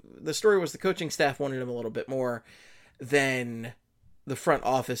staff, the story was the coaching staff wanted him a little bit more than the front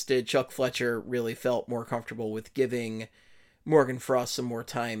office did. Chuck Fletcher really felt more comfortable with giving Morgan Frost some more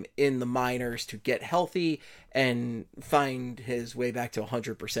time in the minors to get healthy and find his way back to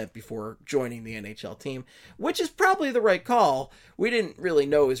 100% before joining the NHL team, which is probably the right call. We didn't really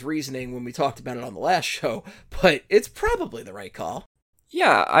know his reasoning when we talked about it on the last show, but it's probably the right call.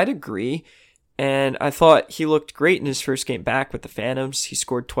 Yeah, I'd agree. And I thought he looked great in his first game back with the Phantoms. He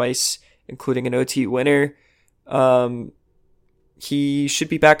scored twice, including an OT winner. He should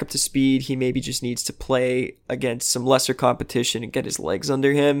be back up to speed. He maybe just needs to play against some lesser competition and get his legs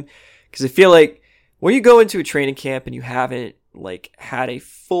under him. Because I feel like when you go into a training camp and you haven't had a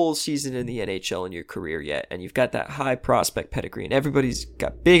full season in the NHL in your career yet, and you've got that high prospect pedigree and everybody's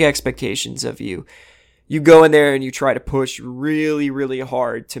got big expectations of you, you go in there and you try to push really, really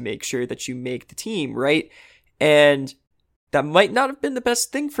hard to make sure that you make the team, right? And that might not have been the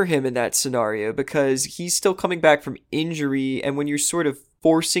best thing for him in that scenario, because he's still coming back from injury. And when you're sort of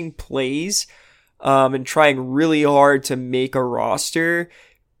forcing plays and trying really hard to make a roster,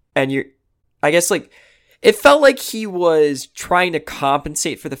 and it felt like he was trying to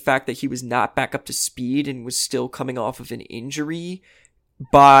compensate for the fact that he was not back up to speed and was still coming off of an injury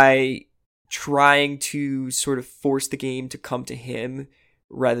by trying to sort of force the game to come to him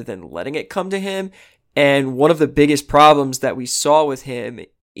rather than letting it come to him. And one of the biggest problems that we saw with him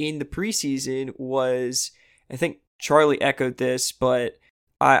in the preseason was, I think Charlie echoed this, but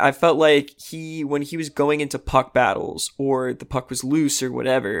I felt like when he was going into puck battles, or the puck was loose or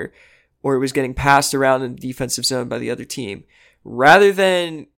whatever, or it was getting passed around in the defensive zone by the other team, rather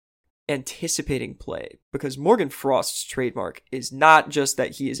than anticipating play, because Morgan Frost's trademark is not just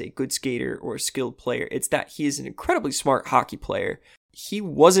that he is a good skater or a skilled player, it's that he is an incredibly smart hockey player. He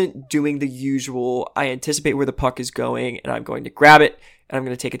wasn't doing the usual, I anticipate where the puck is going and I'm going to grab it and I'm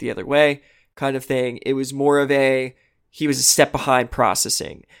going to take it the other way kind of thing. It was more of he was a step behind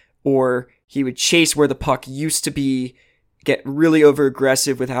processing, or he would chase where the puck used to be, get really over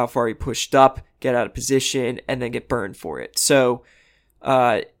aggressive with how far he pushed up, get out of position, and then get burned for it. So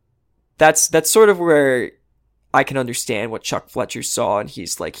that's sort of where I can understand what Chuck Fletcher saw, and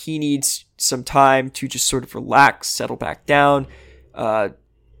he's like, he needs some time to just sort of relax, settle back down,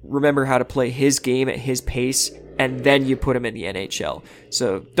 remember how to play his game at his pace, and then you put him in the NHL.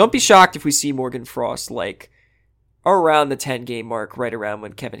 So don't be shocked if we see Morgan Frost around the 10-game mark, right around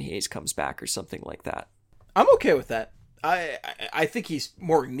when Kevin Hayes comes back or something like that. I'm okay with that. I think he's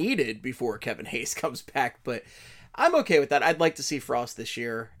more needed before Kevin Hayes comes back, but I'm okay with that. I'd like to see Frost this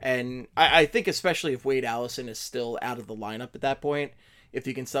year, and I think especially if Wade Allison is still out of the lineup at that point, if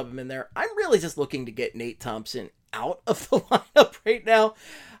you can sub him in there. I'm really just looking to get Nate Thompson out of the lineup right now.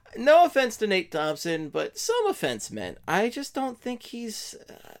 No offense to Nate Thompson, but some offense meant. I just don't think he's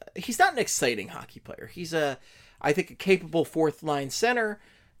not an exciting hockey player. He's I think a capable fourth line center.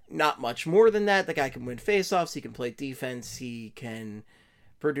 Not much more than that. The guy can win faceoffs. He can play defense. He can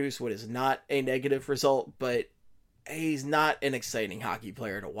produce what is not a negative result, but he's not an exciting hockey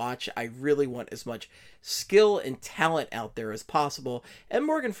player to watch. I really want as much skill and talent out there as possible, and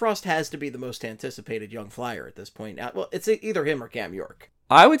Morgan Frost has to be the most anticipated young flyer at this point. Well, it's either him or Cam York.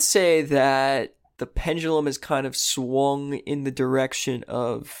 I would say that the pendulum has kind of swung in the direction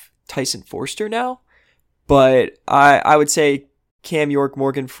of Tyson Forster now, but I would say Cam York,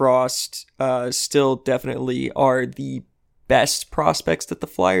 Morgan Frost still definitely are the best prospects that the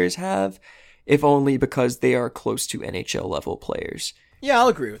Flyers have, if only because they are close to NHL level players. Yeah, I'll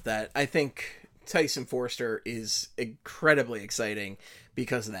agree with that. I think Tyson Forster is incredibly exciting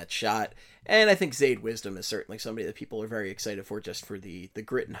because of that shot. And I think Zade Wisdom is certainly somebody that people are very excited for, just for the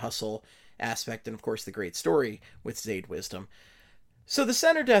grit and hustle aspect, and of course the great story with Zade Wisdom. So the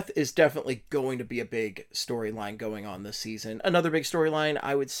center depth is definitely going to be a big storyline going on this season. Another big storyline,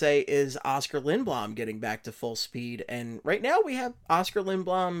 I would say, is Oscar Lindblom getting back to full speed. And right now we have Oscar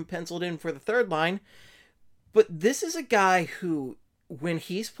Lindblom penciled in for the third line. But this is a guy who, when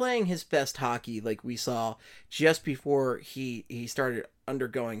he's playing his best hockey, like we saw just before he started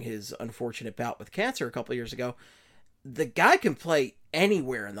undergoing his unfortunate bout with cancer a couple of years ago, the guy can play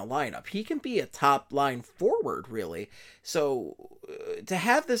anywhere in the lineup. He can be a top line forward, really. So to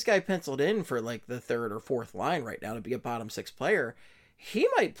have this guy penciled in for like the third or fourth line right now to be a bottom six player, he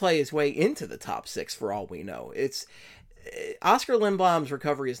might play his way into the top six for all we know. It's Oscar Lindblom's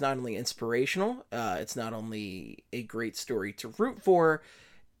recovery is not only inspirational, it's not only a great story to root for,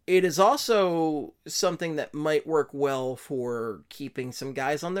 it is also something that might work well for keeping some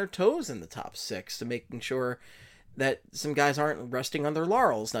guys on their toes in the top six, to making sure that some guys aren't resting on their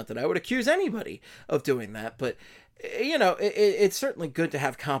laurels. Not that I would accuse anybody of doing that, but it's certainly good to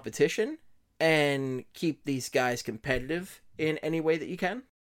have competition and keep these guys competitive in any way that you can.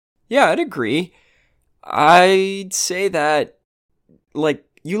 Yeah, I'd agree. I'd say that, like,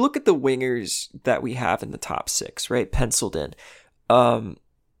 you look at the wingers that we have in the top six, right? Penciled in.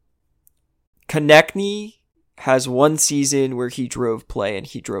 Konechny has one season where he drove play and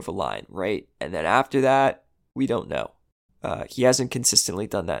he drove a line, right? And then after that, we don't know. He hasn't consistently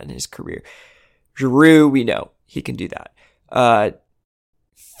done that in his career. Giroux, we know he can do that.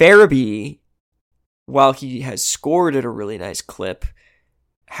 Farabee, while he has scored at a really nice clip,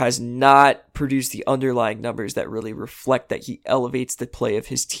 has not produced the underlying numbers that really reflect that he elevates the play of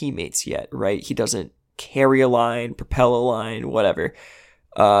his teammates yet, right? He doesn't carry a line, propel a line, whatever.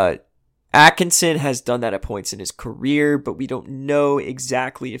 Atkinson has done that at points in his career, but we don't know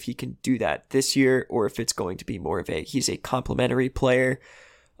exactly if he can do that this year or if it's going to be more of he's a complementary player.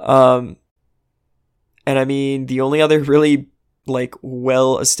 And I mean, the only other really like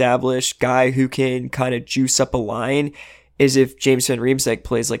well-established guy who can kind of juice up a line is if James Van Riemsdyk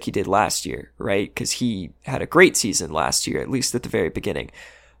plays like he did last year, right? Because he had a great season last year, at least at the very beginning.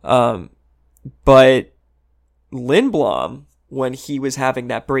 But Lindblom, when he was having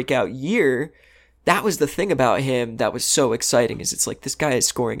that breakout year, that was the thing about him that was so exciting, is it's like this guy is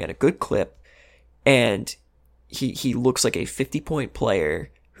scoring at a good clip and he looks like a 50-point player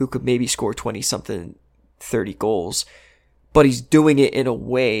who could maybe score 20-something, 30 goals, but he's doing it in a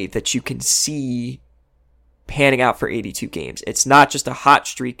way that you can see panning out for 82 games. It's not just a hot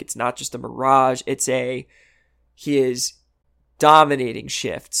streak. It's not just a mirage. He is dominating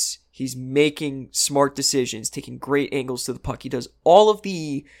shifts. He's making smart decisions, taking great angles to the puck. He does all of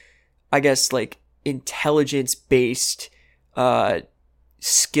the, I guess, like intelligence-based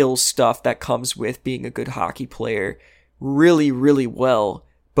skill stuff that comes with being a good hockey player really, really well,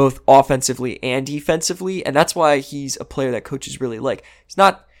 both offensively and defensively. And that's why he's a player that coaches really like. He's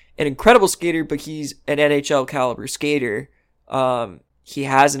not an incredible skater, but he's an NHL caliber skater. He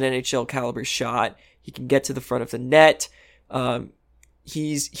has an NHL caliber shot. He can get to the front of the net.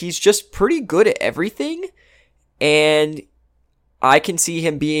 He's just pretty good at everything, and I can see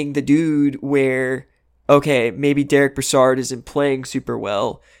him being the dude where, okay, maybe Derek Brassard isn't playing super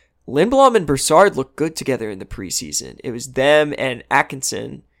well. Lindblom and Brassard look good together in the preseason. It was them and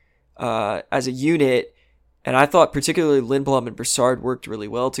Atkinson as a unit, and I thought particularly Lindblom and Brassard worked really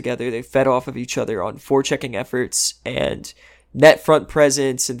well together. They fed off of each other on forechecking efforts and net front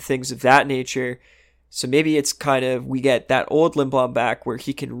presence and things of that nature. So maybe it's kind of, we get that old Lindblom back where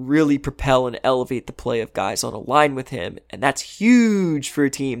he can really propel and elevate the play of guys on a line with him. And that's huge for a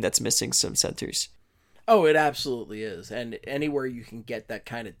team that's missing some centers. Oh, it absolutely is. And anywhere you can get that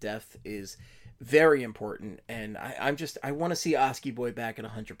kind of depth is very important. And I want to see Oski Boy back at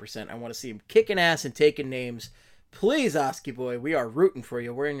 100%. I want to see him kicking ass and taking names. Please, Oski Boy, we are rooting for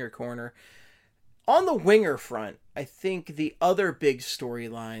you. We're in your corner. On the winger front, I think the other big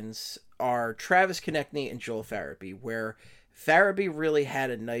storylines are Travis Konechny and Joel Farabee, where Farabee really had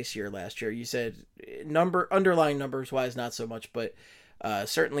a nice year last year. You said underlying numbers wise, not so much, but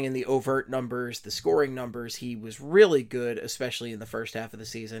certainly in the overt numbers, the scoring numbers, he was really good, especially in the first half of the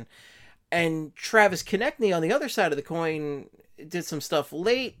season. And Travis Konechny on the other side of the coin did some stuff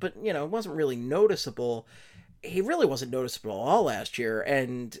late, but it wasn't really noticeable. He really wasn't noticeable at all last year,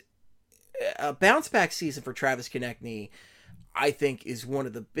 and a bounce back season for Travis Konechny, I think, is one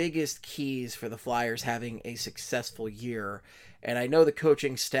of the biggest keys for the Flyers having a successful year. And I know the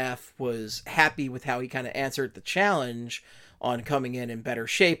coaching staff was happy with how he kind of answered the challenge on coming in better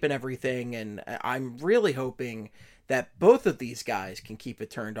shape and everything. And I'm really hoping that both of these guys can keep it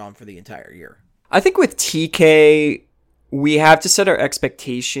turned on for the entire year. I think with TK, we have to set our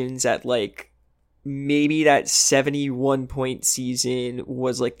expectations at like maybe that 71 point season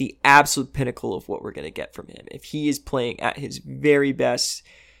was like the absolute pinnacle of what we're going to get from him. If he is playing at his very best,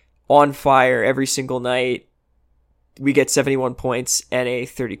 on fire every single night, we get 71 points and a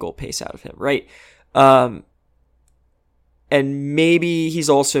 30 goal pace out of him, right? And maybe he's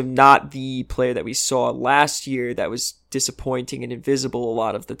also not the player that we saw last year that was disappointing and invisible a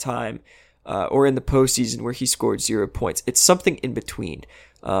lot of the time, or in the postseason where he scored 0 points. It's something in between.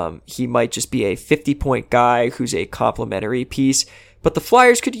 He might just be a 50-point guy who's a complimentary piece, but the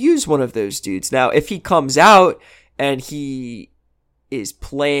Flyers could use one of those dudes. Now, if he comes out and he is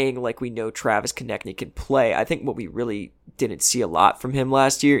playing like we know Travis Konechny can play, I think what we really didn't see a lot from him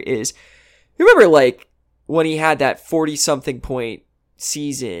last year is, remember like when he had that 40-something point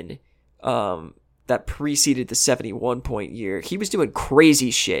season that preceded the 71-point year, he was doing crazy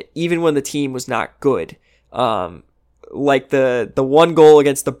shit, even when the team was not good. Like the one goal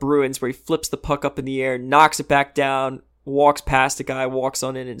against the Bruins where he flips the puck up in the air, knocks it back down, walks past a guy, walks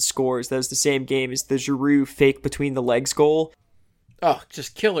on in and scores. That was the same game as the Giroux fake between the legs goal. Oh,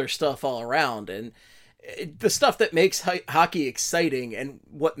 just killer stuff all around. And the stuff that makes hockey exciting and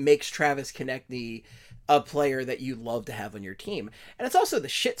what makes Travis Konechny a player that you love to have on your team. And it's also the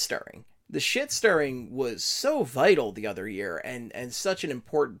shit stirring. The shit stirring was so vital the other year and such an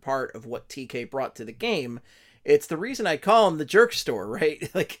important part of what TK brought to the game. It's the reason I call him the jerk store, right?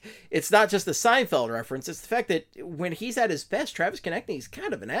 Like, it's not just the Seinfeld reference. It's the fact that when he's at his best, Travis Konechny is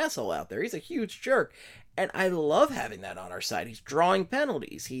kind of an asshole out there. He's a huge jerk. And I love having that on our side. He's drawing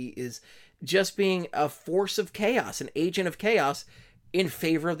penalties. He is just being a force of chaos, an agent of chaos in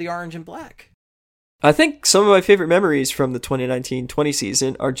favor of the orange and black. I think some of my favorite memories from the 2019-20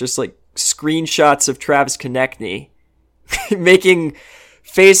 season are just like screenshots of Travis Konechny making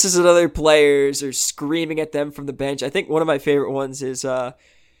faces at other players or screaming at them from the bench. I think one of my favorite ones is, what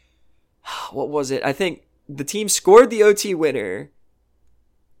was it? I think the team scored the OT winner.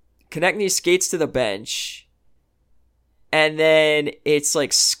 Konechny skates to the bench. And then it's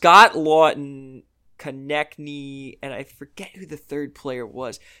like Scott Lawton, Konechny, and I forget who the third player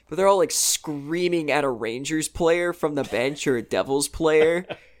was, but they're all like screaming at a Rangers player from the bench or a Devils player.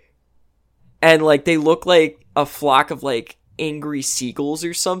 And like they look like a flock of like angry seagulls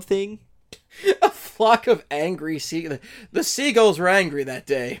or something. A flock of angry seagulls. The seagulls were angry that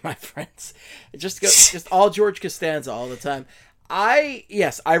day, my friends. Just all George Costanza all the time. I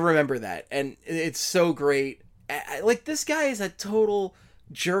remember that, and it's so great. Like, this guy is a total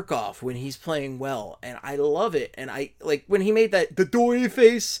jerk off when he's playing well, and I love it. And I like when he made the doy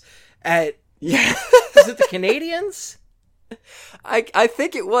face at is it the Canadians? I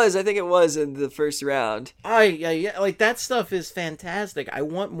think it was in the first round. Yeah, like that stuff is fantastic. I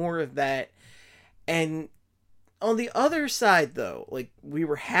want more of that. And on the other side, though, like, we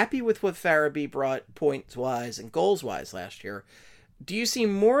were happy with what Farabee brought points-wise and goals-wise last year. Do you see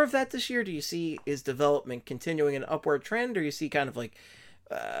more of that this year? Do you see his development continuing an upward trend, or you see kind of like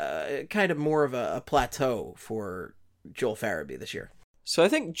more of a plateau for Joel Farabee this year? So I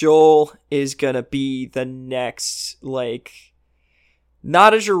think Joel is going to be the next, like,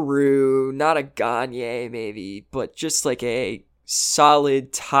 not a Giroux, not a Gagne maybe, but just like a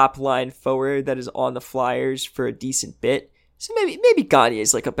solid top line forward that is on the Flyers for a decent bit. So maybe Gagne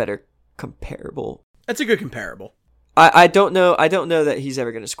is like a better comparable. That's a good comparable. I don't know that he's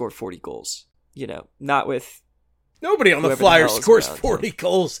ever going to score 40 goals. You know, not with nobody on the Flyers scores 40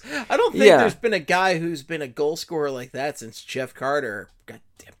 goals. I don't think there's been a guy who's been a goal scorer like that since Jeff Carter.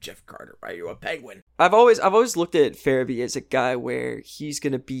 Goddamn Jeff Carter, right? You're a Penguin. I've always looked at Farabee as a guy where he's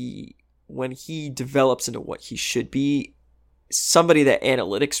going to be, when he develops into what he should be, somebody that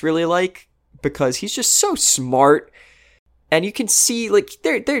analytics really like, because he's just so smart. And you can see, like,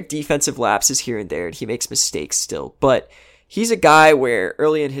 there are defensive lapses here and there, and he makes mistakes still. But he's a guy where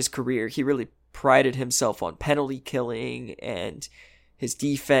early in his career, he really prided himself on penalty killing and his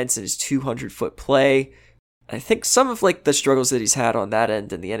defense and his 200-foot play. I think some of, like, the struggles that he's had on that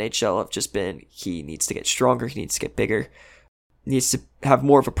end in the NHL have just been he needs to get stronger, he needs to get bigger, needs to have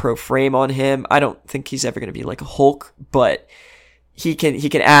more of a pro frame on him. I don't think he's ever going to be like a Hulk, but he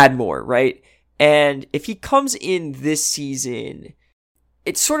can add more, right? And if he comes in this season,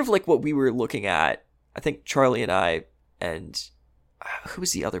 it's sort of like what we were looking at. I think Charlie and I, and who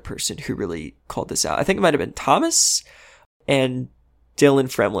was the other person who really called this out? I think it might have been Thomas and Dylan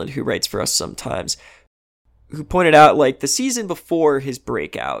Fremlin, who writes for us sometimes, who pointed out, like, the season before his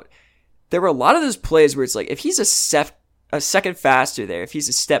breakout, there were a lot of those plays where it's like, if he's a second faster there, if he's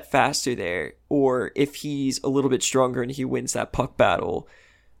a step faster there, or if he's a little bit stronger and he wins that puck battle,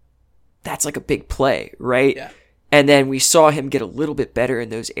 that's like a big play, right? Yeah. And then we saw him get a little bit better in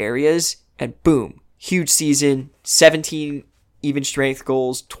those areas, and boom, huge season, 17 even strength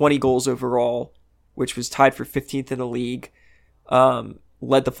goals, 20 goals overall, which was tied for 15th in the league.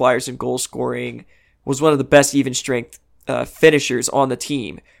 Led the Flyers in goal scoring, was one of the best even strength finishers on the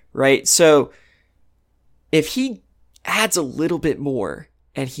team, right? So if he adds a little bit more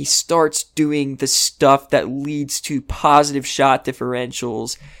and he starts doing the stuff that leads to positive shot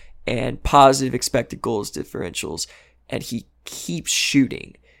differentials and positive expected goals differentials, and he keeps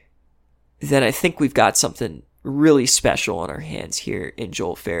shooting, then I think we've got something really special on our hands here in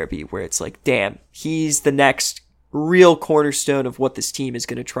Joel Farabee, where it's like, damn, he's the next real cornerstone of what this team is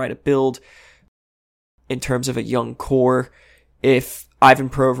going to try to build in terms of a young core. If Ivan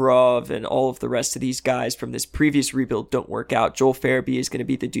Provorov and all of the rest of these guys from this previous rebuild don't work out, Joel Farabee is going to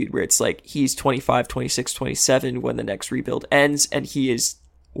be the dude where it's like he's 25, 26, 27 when the next rebuild ends, and he is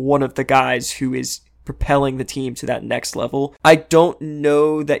one of the guys who is propelling the team to that next level. I don't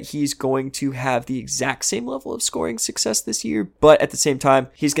know that he's going to have the exact same level of scoring success this year, but at the same time,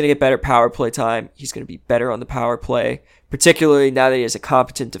 he's going to get better power play time. He's going to be better on the power play, particularly now that he has a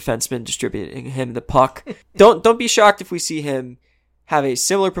competent defenseman distributing him the puck. Don't be shocked if we see him have a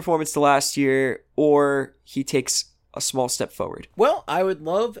similar performance to last year, or he takes a small step forward. Well, I would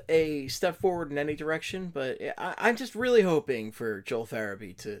love a step forward in any direction, but I'm just really hoping for Joel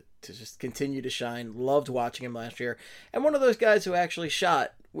Farabee to just continue to shine. Loved watching him last year. And one of those guys who actually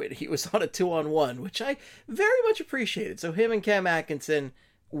shot when he was on a 2-on-1, which I very much appreciated. So him and Cam Atkinson,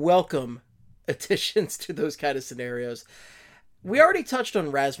 welcome additions to those kind of scenarios. We already touched on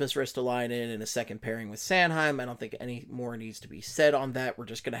Rasmus Ristolainen in a second pairing with Sanheim. I don't think any more needs to be said on that. We're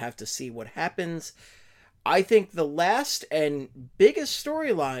just going to have to see what happens. I think the last and biggest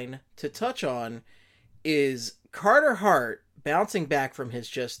storyline to touch on is Carter Hart bouncing back from his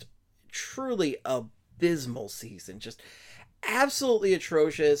just truly abysmal season. Just absolutely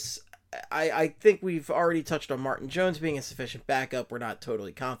atrocious. I think we've already touched on Martin Jones being a sufficient backup. We're not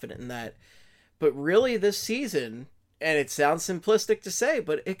totally confident in that. But really this season, and it sounds simplistic to say,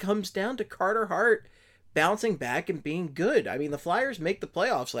 but it comes down to Carter Hart bouncing back and being good. I mean, the Flyers make the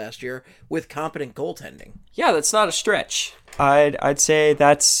playoffs last year with competent goaltending. Yeah, that's not a stretch. I'd say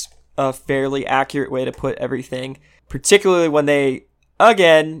that's a fairly accurate way to put everything, particularly when they,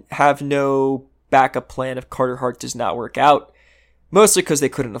 again, have no backup plan if Carter Hart does not work out, mostly because they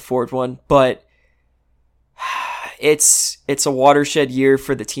couldn't afford one. But it's a watershed year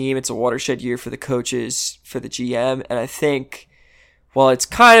for the team. It's a watershed year for the coaches, for the GM. And I think, well, it's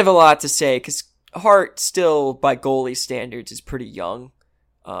kind of a lot to say because Hart still, by goalie standards, is pretty young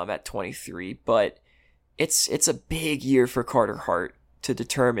at 23. But it's a big year for Carter Hart to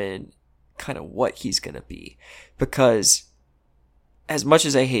determine kind of what he's going to be. Because as much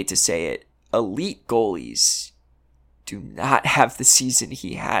as I hate to say it, elite goalies do not have the season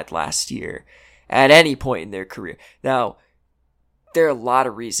he had last year at any point in their career. Now, there are a lot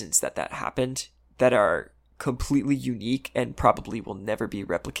of reasons that happened that are completely unique and probably will never be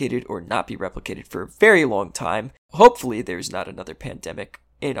replicated or not be replicated for a very long time. Hopefully, there's not another pandemic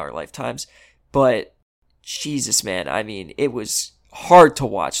in our lifetimes. But, Jesus, man, I mean, it was hard to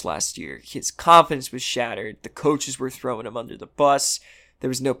watch last year. His confidence was shattered. The coaches were throwing him under the bus. There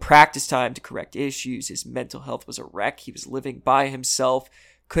was no practice time to correct issues. His mental health was a wreck. He was living by himself.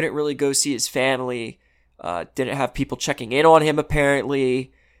 Couldn't really go see his family. Didn't have people checking in on him,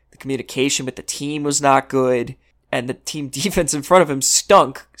 apparently. The communication with the team was not good. And the team defense in front of him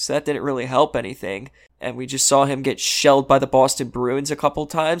stunk, so that didn't really help anything. And we just saw him get shelled by the Boston Bruins a couple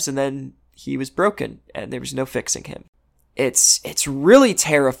times, and then he was broken, and there was no fixing him. It's really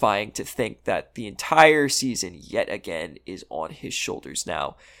terrifying to think that the entire season, yet again, is on his shoulders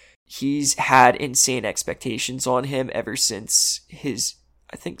now. He's had insane expectations on him ever since his,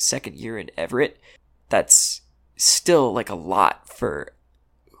 I think, second year in Everett. That's still like a lot for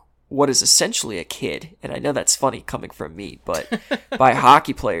what is essentially a kid. And I know that's funny coming from me, but by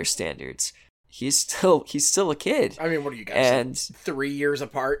hockey player standards, he's still a kid. I mean, what are you guys? And 3 years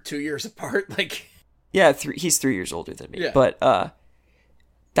apart, 2 years apart, like. Yeah, he's 3 years older than me. Yeah. But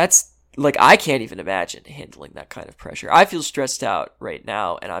that's, like, I can't even imagine handling that kind of pressure. I feel stressed out right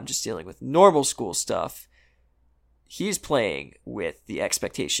now, and I'm just dealing with normal school stuff. He's playing with the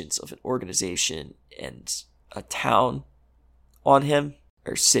expectations of an organization and a town on him,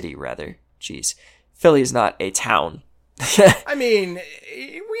 or city, rather. Jeez. Philly is not a town. I mean,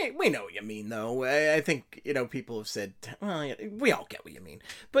 we know what you mean, though. I think, people have said, well, we all get what you mean.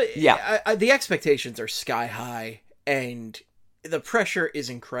 But yeah, the expectations are sky high, and the pressure is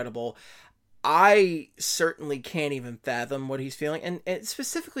incredible. I certainly can't even fathom what he's feeling. And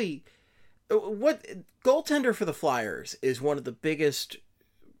specifically, what goaltender for the Flyers is one of the biggest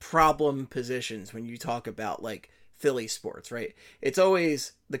problem positions when you talk about like Philly sports, right? It's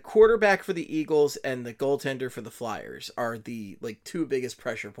always the quarterback for the Eagles and the goaltender for the Flyers are the like two biggest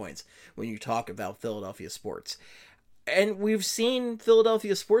pressure points when you talk about Philadelphia sports. And we've seen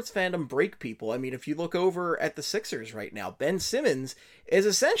Philadelphia sports fandom break people. I mean, if you look over at the Sixers right now, Ben Simmons has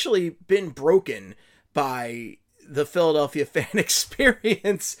essentially been broken by the Philadelphia fan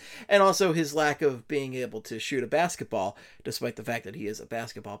experience and also his lack of being able to shoot a basketball, despite the fact that he is a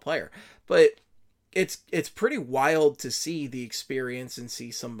basketball player. But it's pretty wild to see the experience and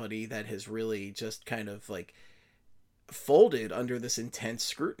see somebody that has really just kind of like folded under this intense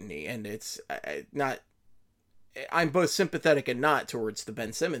scrutiny. And it's I'm both sympathetic and not towards the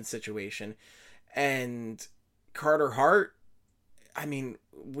Ben Simmons situation. And Carter Hart, I mean,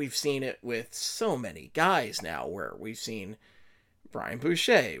 we've seen it with so many guys now, where we've seen Brian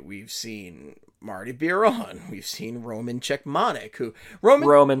Boucher, we've seen Marty Biron, we've seen Roman Cechmanek, who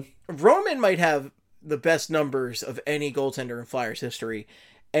Roman might have the best numbers of any goaltender in Flyers history,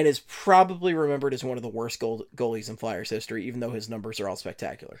 and is probably remembered as one of the worst goalies in Flyers history, even though his numbers are all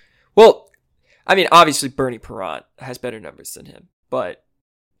spectacular. Well, I mean, obviously Bernie Parent has better numbers than him, but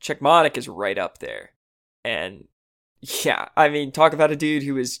Cechmanek is right up there. And yeah, I mean, talk about a dude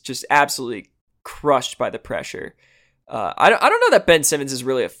who is just absolutely crushed by the pressure. I don't know that Ben Simmons is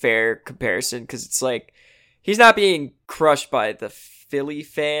really a fair comparison, because it's like he's not being crushed by the Philly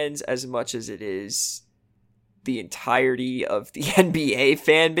fans as much as it is the entirety of the NBA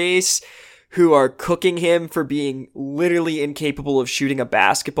fan base, who are cooking him for being literally incapable of shooting a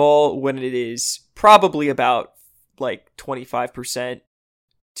basketball when it is probably about like 25%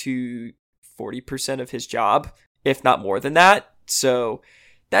 to 40% of his job, if not more than that. So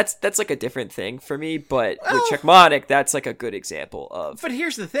that's like a different thing for me. But with Cechmanek, that's like a good example of. But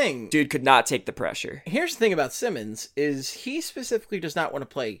here's the thing. Dude could not take the pressure. Here's the thing about Simmons is he specifically does not want to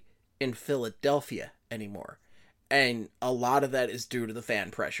play in Philadelphia anymore. And a lot of that is due to the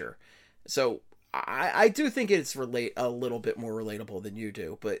fan pressure. So I do think it's a little bit more relatable than you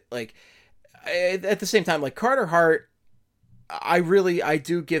do. But like at the same time, like Carter Hart, I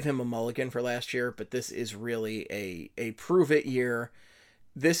do give him a mulligan for last year, but this is really a prove it year.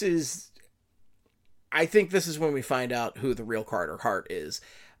 I think this is when we find out who the real Carter Hart is.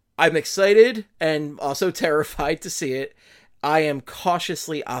 I'm excited and also terrified to see it. I am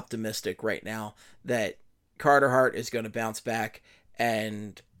cautiously optimistic right now that Carter Hart is going to bounce back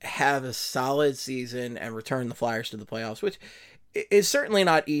and have a solid season and return the Flyers to the playoffs, which is certainly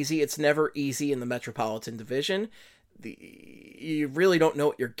not easy. It's never easy in the Metropolitan Division. You really don't know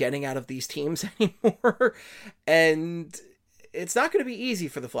what you're getting out of these teams anymore. And it's not going to be easy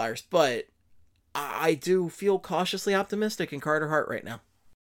for the Flyers, but I do feel cautiously optimistic in Carter Hart right now.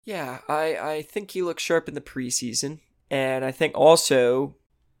 Yeah, I think he looks sharp in the preseason. And I think also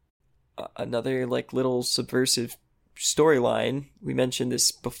another like little subversive storyline, we mentioned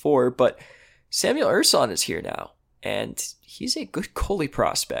this before, but Samuel Ersson is here now, and he's a good goalie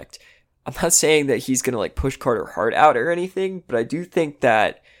prospect. I'm not saying that he's going to like push Carter Hart out or anything, but I do think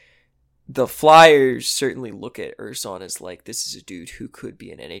that the Flyers certainly look at Ersson as like, this is a dude who could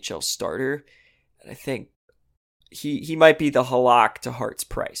be an NHL starter. And I think he might be the Halak to Hart's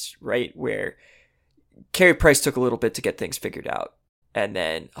Price, right? Where Carey Price took a little bit to get things figured out. And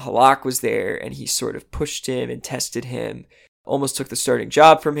then Halak was there and he sort of pushed him and tested him, almost took the starting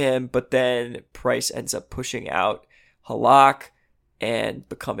job from him. But then Price ends up pushing out Halak and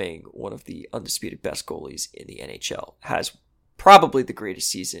becoming one of the undisputed best goalies in the NHL. Has probably the greatest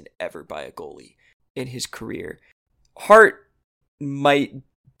season ever by a goalie in his career. Hart might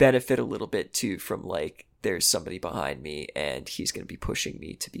benefit a little bit too from like, there's somebody behind me and he's going to be pushing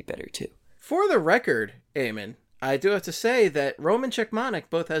me to be better too. For the record, Eamon, I do have to say that Roman Cechmanek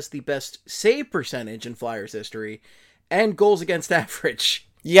both has the best save percentage in Flyers history and goals against average.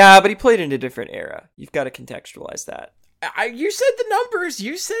 Yeah, but he played in a different era. You've got to contextualize that. You said the numbers.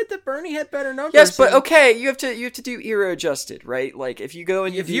 You said that Bernie had better numbers. Yes, but okay, you have to do era adjusted, right? Like if you go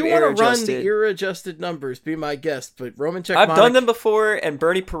and if you want to run the era adjusted numbers, be my guest. But Roman Cechmanek, I've done them before, and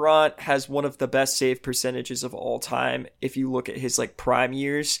Bernie Parent has one of the best save percentages of all time. If you look at his like prime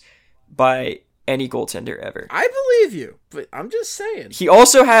years, by any goaltender ever. I believe you, but I'm just saying. He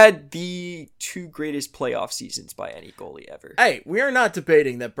also had the two greatest playoff seasons by any goalie ever. Hey, we are not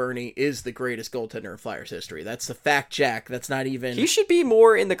debating that Bernie is the greatest goaltender in Flyers history. That's the fact, Jack. That's not even... He should be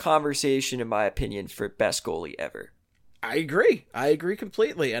more in the conversation, in my opinion, for best goalie ever. I agree. I agree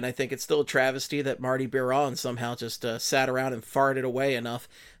completely. And I think it's still a travesty that Marty Biron somehow just sat around and farted away enough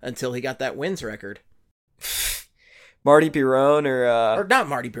until he got that wins record. Marty Biron or not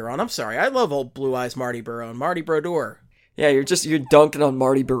Marty Biron. I'm sorry. I love old Blue Eyes Marty Biron. Marty Brodeur. Yeah, you're dunking on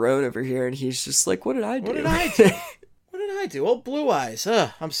Marty Barone over here, and he's just like, what did I do? What did I do? What did I do? Oh, Blue Eyes.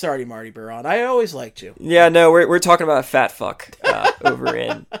 I'm sorry, Marty Barone. I always liked you. Yeah, no, we're talking about a fat fuck over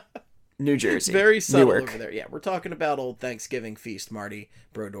in New Jersey. Very subtle Newark. over there. Yeah, we're talking about old Thanksgiving feast, Marty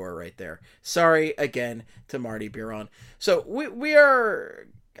Brodeur right there. Sorry again to Marty Barone. So we are...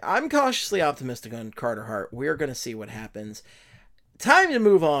 I'm cautiously optimistic on Carter Hart. We're going to see what happens. Time to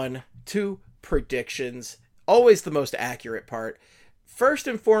move on to predictions. Always the most accurate part. First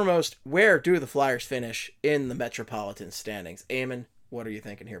and foremost, where do the Flyers finish in the Metropolitan standings? Eamon, what are you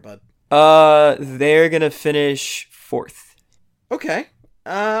thinking here, bud? They're going to finish 4th. Okay.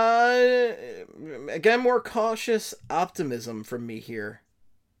 Again, more cautious optimism from me here.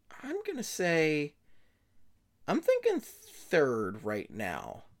 I'm going to say... I'm thinking 3rd right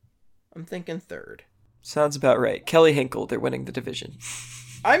now. I'm thinking 3rd. Sounds about right. Kelly Hinkle, they're winning the division.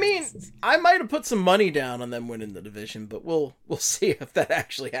 I mean, I might have put some money down on them winning the division, but we'll see if that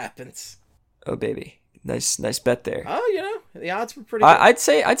actually happens. Oh baby, nice bet there. Oh, the odds were pretty good. I'd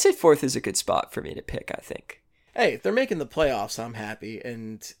say 4th is a good spot for me to pick. I think. Hey, if they're making the playoffs, I'm happy,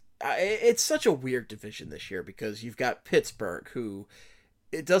 and it's such a weird division this year because you've got Pittsburgh, who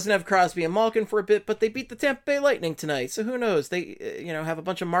it doesn't have Crosby and Malkin for a bit, but they beat the Tampa Bay Lightning tonight, so who knows? They have a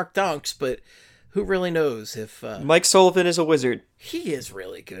bunch of Mark Dunks, but who really knows if... Mike Sullivan is a wizard. He is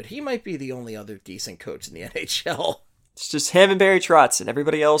really good. He might be the only other decent coach in the NHL. It's just him and Barry Trotz, and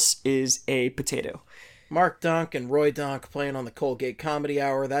everybody else is a potato. Mark Dunk and Roy Dunk playing on the Colgate Comedy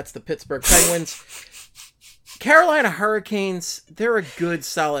Hour. That's the Pittsburgh Penguins. Carolina Hurricanes, they're a good,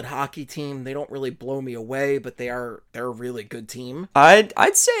 solid hockey team. They don't really blow me away, but they're a really good team.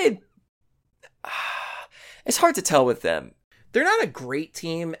 I'd say... It's hard to tell with them. They're not a great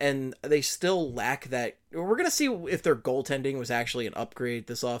team, and they still lack that. We're going to see if their goaltending was actually an upgrade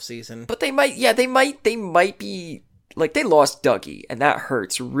this offseason. But they might be, like, they lost Dougie, and that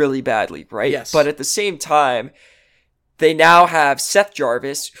hurts really badly, right? Yes. But at the same time, they now have Seth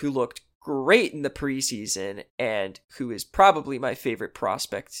Jarvis, who looked great in the preseason, and who is probably my favorite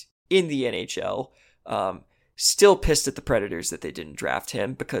prospect in the NHL. Still pissed at the Predators that they didn't draft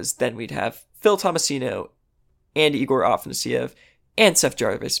him, because then we'd have Phil Tomasino and Igor Afanasiev, and Seth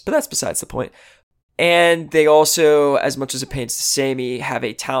Jarvis, but that's besides the point. And they also, as much as it pains to say me, have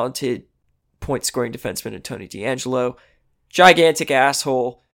a talented point-scoring defenseman in Tony DeAngelo. Gigantic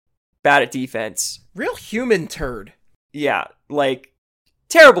asshole, bad at defense. Real human turd. Yeah, like,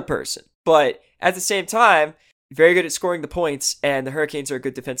 terrible person. But at the same time, very good at scoring the points, and the Hurricanes are a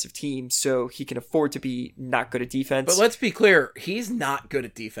good defensive team, so he can afford to be not good at defense. But let's be clear, he's not good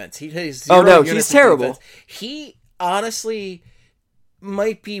at defense. He's terrible. Defense. He honestly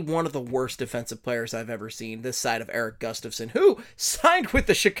might be one of the worst defensive players I've ever seen this side of Eric Gustafson, who signed with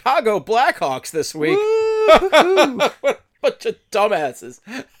the Chicago Blackhawks this week. What a bunch of dumbasses.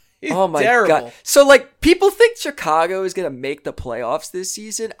 He's terrible. God. So, like, people think Chicago is going to make the playoffs this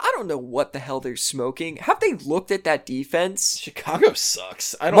season. I don't know what the hell they're smoking. Have they looked at that defense? Chicago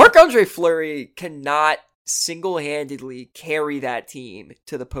sucks. Marc-Andre Fleury cannot single-handedly carry that team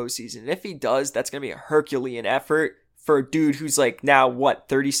to the postseason. And if he does, that's going to be a Herculean effort for a dude who's, like, now,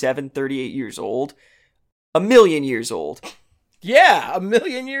 37, 38 years old? 1,000,000 years old. Yeah,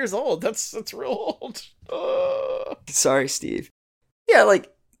 1,000,000 years old. That's real old. Sorry, Steve. Yeah,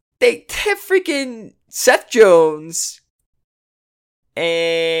 like, they have freaking Seth Jones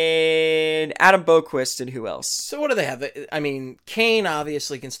and Adam Boquist and who else? So what do they have? I mean, Kane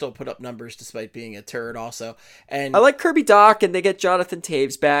obviously can still put up numbers despite being a turd also. And I like Kirby Doc, and they get Jonathan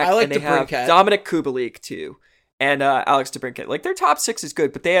Taves back. I like and they have DeBrincat. Dominic Kubalik too, and Alex DeBrincat. Like, their top 6 is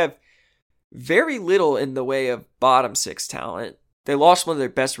good, but they have very little in the way of bottom 6 talent. They lost one of their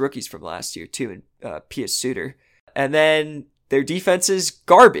best rookies from last year too, in Pius Suter. And then their defense is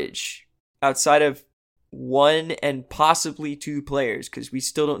garbage outside of 1 and possibly 2 players, because we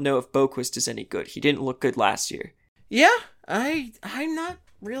still don't know if Boquist is any good. He didn't look good last year. Yeah, I'm not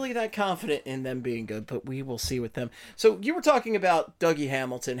really that confident in them being good, but we will see with them. So you were talking about Dougie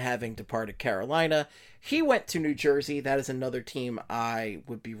Hamilton having departed Carolina. He went to New Jersey. That is another team I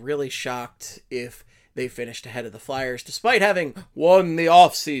would be really shocked if they finished ahead of the Flyers, despite having won the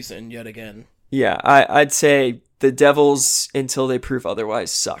offseason yet again. Yeah, I'd say the Devils, until they prove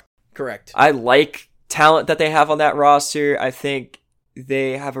otherwise, suck. Correct. I like talent that they have on that roster. I think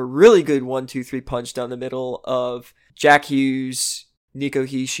they have a really good 1-2-3 punch down the middle of Jack Hughes, Nico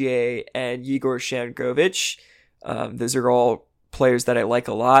Hischier, and Yegor Shangovich. Those are all players that I like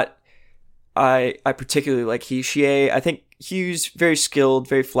a lot. I particularly like Hischier. I think Hughes, very skilled,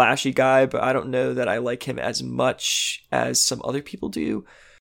 very flashy guy, but I don't know that I like him as much as some other people do.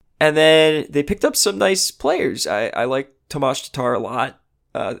 And then they picked up some nice players. I like Tomas Tatar a lot.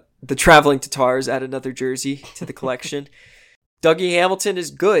 The traveling Tatars add another jersey to the collection. Dougie Hamilton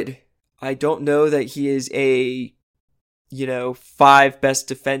is good. I don't know that he is a, 5 best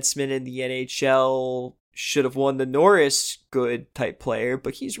defenseman in the NHL, should have won the Norris good type player,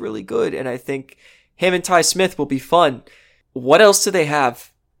 but he's really good. And I think him and Ty Smith will be fun. What else do they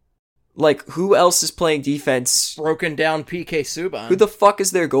have? Like, who else is playing defense? Broken down PK Subban. Who the fuck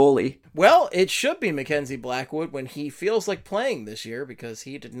is their goalie? Well, it should be Mackenzie Blackwood when he feels like playing this year because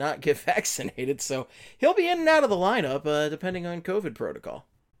he did not get vaccinated, so he'll be in and out of the lineup depending on COVID protocol.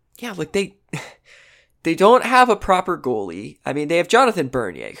 Yeah, like they don't have a proper goalie. I mean, they have Jonathan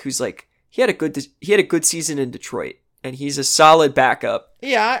Bernier, who's like he had a good season in Detroit, and he's a solid backup.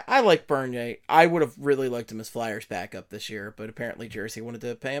 Yeah, I like Bernier. I would have really liked him as Flyers backup this year, but apparently Jersey wanted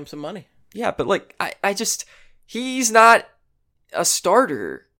to pay him some money. Yeah, but like he's not a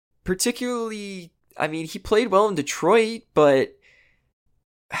starter. Particularly, I mean, he played well in Detroit, but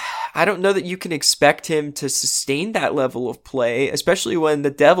I don't know that you can expect him to sustain that level of play, especially when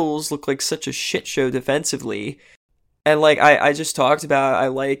the Devils look like such a shit show defensively. And like I just talked about, I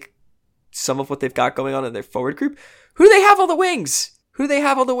like some of what they've got going on in their forward group. Who do they have on the wings? Who do they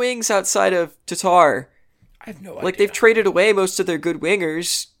have on the wings outside of Tatar? I have no idea. Like, they've traded away most of their good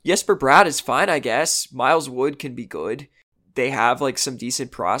wingers. Jesper Bratt is fine, I guess. Miles Wood can be good. They have like some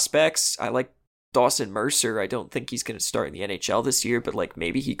decent prospects. I like Dawson Mercer. I don't think he's going to start in the NHL this year, but like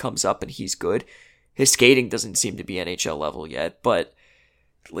maybe he comes up and he's good. His skating doesn't seem to be NHL level yet, but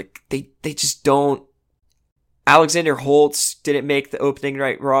like they just don't. Alexander Holtz didn't make the opening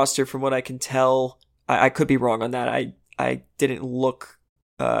night roster from what I can tell. I could be wrong on that. I didn't look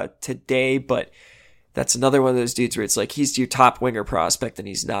today, but that's another one of those dudes where it's like he's your top winger prospect and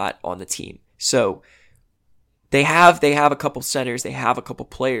he's not on the team. So They have a couple centers, they have a couple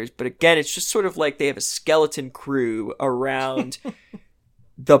players, but again, it's just sort of like they have a skeleton crew around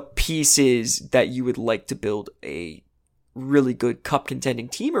the pieces that you would like to build a really good cup contending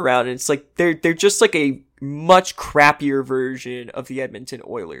team around. And it's like they're just like a much crappier version of the Edmonton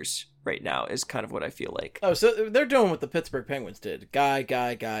Oilers right now is kind of what I feel like. Oh, so they're doing what the Pittsburgh Penguins did.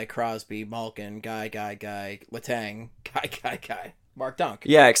 Guy, Crosby, Malkin, guy, Letang, guy, Mark Dunk.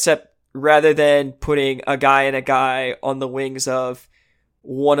 Yeah, except rather than putting a guy on the wings of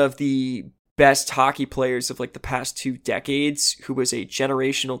one of the best hockey players of like the past 2 decades, who was a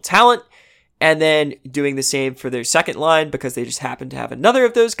generational talent, and then doing the same for their second line because they just happen to have another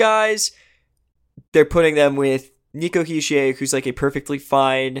of those guys, they're putting them with Nico Hischier, who's like a perfectly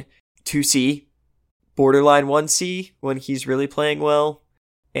fine 2C, borderline 1C when he's really playing well,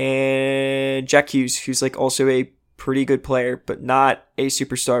 and Jack Hughes, who's like also a pretty good player, but not a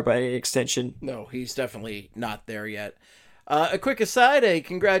superstar by any extension. No, he's definitely not there yet. A quick aside,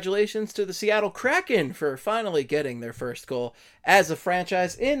 congratulations to the Seattle Kraken for finally getting their first goal as a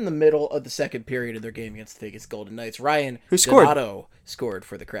franchise in the middle of the second period of their game against the Vegas Golden Knights. Ryan Donato scored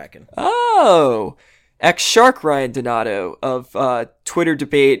for the Kraken. Oh, ex-Shark Ryan Donato of Twitter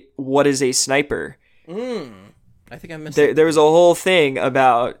debate, what is a sniper? I think I missed it. There was a whole thing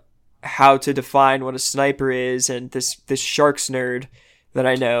about how to define what a sniper is, and this Sharks nerd that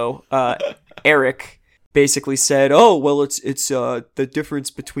I know, Eric, basically said, "Oh, well, it's the difference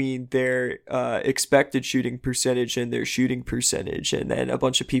between their expected shooting percentage and their shooting percentage," and then a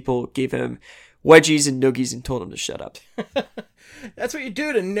bunch of people gave him wedgies and noogies and told him to shut up. That's what you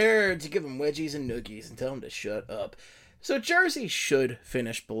do to nerds. You give them wedgies and noogies and tell them to shut up. So Jersey should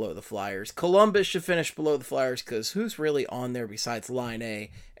finish below the Flyers. Columbus should finish below the Flyers because who's really on there besides Line A,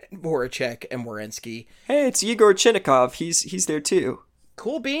 Voracek, and Werenski? Hey, it's Igor Chinnikov. He's there too.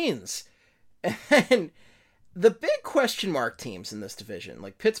 Cool beans. And the big question mark teams in this division,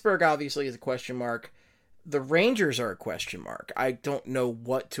 like Pittsburgh obviously is a question mark. The Rangers are a question mark. I don't know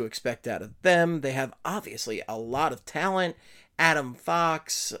what to expect out of them. They have obviously a lot of talent. Adam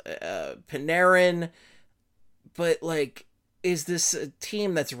Fox, Panarin. But, like, is this a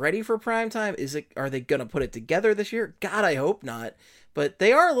team that's ready for primetime? Are they going to put it together this year? God, I hope not. But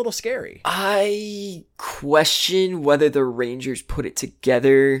they are a little scary. I question whether the Rangers put it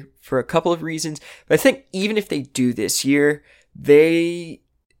together for a couple of reasons. But I think even if they do this year, they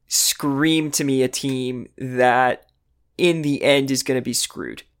scream to me a team that in the end is going to be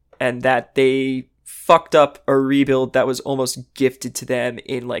screwed. And that they fucked up a rebuild that was almost gifted to them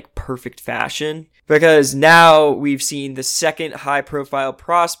in like perfect fashion. Because now we've seen the second high-profile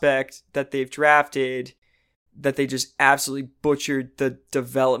prospect that they've drafted that they just absolutely butchered the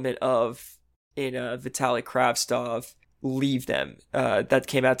development of in Vitaly Kravtsov. leave them. That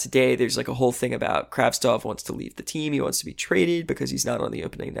came out today. There's like a whole thing about Kravtsov wants to leave the team. He wants to be traded because he's not on the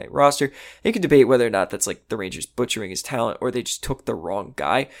opening night roster. You can debate whether or not that's like the Rangers butchering his talent or they just took the wrong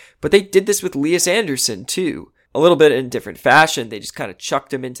guy. But they did this with Elias Anderson too. A little bit in different fashion. They just kind of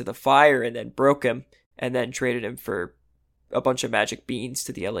chucked him into the fire and then broke him and then traded him for a bunch of magic beans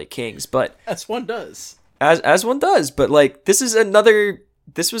to the LA Kings. But as one does. As one does. But like this was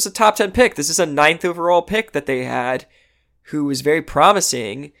a top 10 pick. This is a 9th overall pick that they had, who was very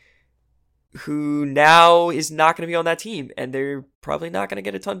promising, who now is not going to be on that team. And they're probably not going to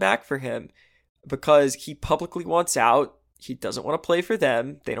get a ton back for him because he publicly wants out. He doesn't want to play for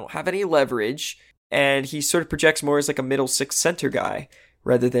them. They don't have any leverage. And he sort of projects more as like a middle six center guy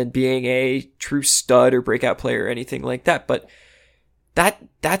rather than being a true stud or breakout player or anything like that. But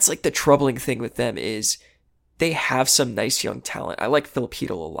that's like the troubling thing with them is they have some nice young talent. I like Philip Hedl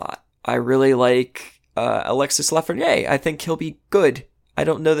a lot. I really like Alexis Lafreniere. I think he'll be good. I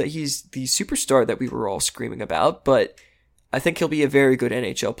don't know that he's the superstar that we were all screaming about, but I think he'll be a very good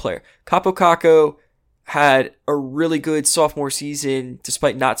NHL player. Kaapo Kakko had a really good sophomore season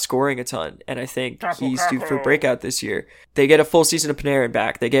despite not scoring a ton, and I think he's due for a breakout this year. They get a full season of Panarin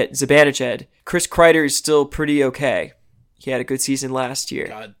back. They get Zibanejad. Chris Kreider is still pretty okay. He had a good season last year.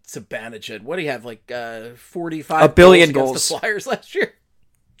 God, Zibanejad. What do you have, like 45 a billion goals goals against the Flyers last year?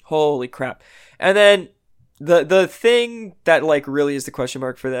 Holy crap. And then the thing that like really is the question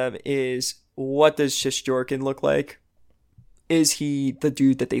mark for them is, what does Shesterkin look like? Is he the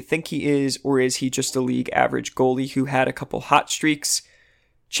dude that they think he is, or is he just a league average goalie who had a couple hot streaks?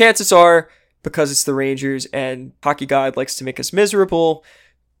 Chances are, because it's the Rangers and Hockey God likes to make us miserable,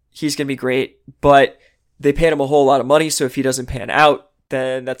 he's going to be great, but they paid him a whole lot of money, so if he doesn't pan out,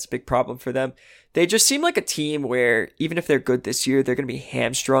 then that's a big problem for them. They just seem like a team where even if they're good this year, they're going to be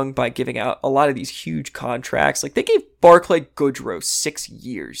hamstrung by giving out a lot of these huge contracts. Like they gave Barclay Goodrow 6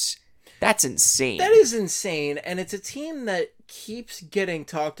 years. That's insane. That is insane, and it's a team that keeps getting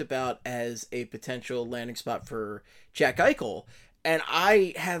talked about as a potential landing spot for Jack Eichel, and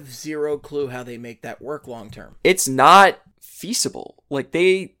I have zero clue how they make that work long term. It's not feasible. Like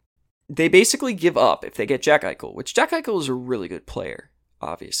they basically give up if they get Jack Eichel, which Jack Eichel is a really good player,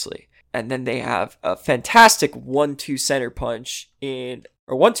 obviously. And then they have a fantastic 1-2 center punch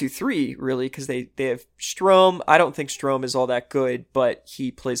or 1-2-3 really, because they have Strome. I don't think Strome is all that good, but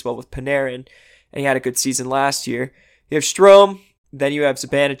he plays well with Panarin, and he had a good season last year. You have Strome, then you have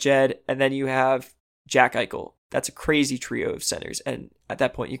Zibanejad, and then you have Jack Eichel. That's a crazy trio of centers. And at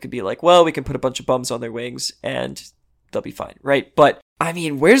that point, you could be like, well, we can put a bunch of bums on their wings, and they'll be fine, right? But, I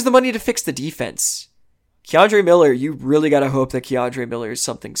mean, where's the money to fix the defense? Keandre Miller, you really got to hope that Keandre Miller is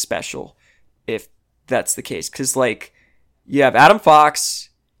something special if that's the case. Because, like, you have Adam Fox.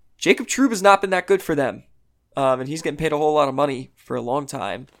 Jacob Trouba has not been that good for them. And he's getting paid a whole lot of money for a long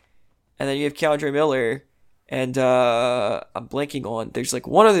time. And then you have Keandre Miller. And I'm blanking on, there's like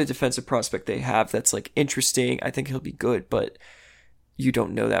one other defensive prospect they have that's like interesting. I think he'll be good, but you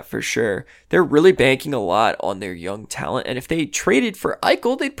don't know that for sure. They're really banking a lot on their young talent. And if they traded for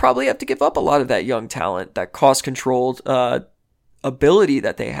Eichel, they'd probably have to give up a lot of that young talent, that cost-controlled ability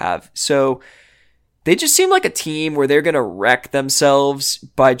that they have. So they just seem like a team where they're going to wreck themselves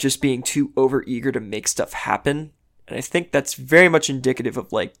by just being too overeager to make stuff happen. And I think that's very much indicative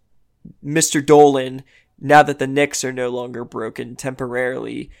of like Mr. Dolan, now that the Knicks are no longer broken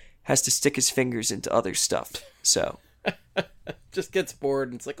temporarily, has to stick his fingers into other stuff. So just gets bored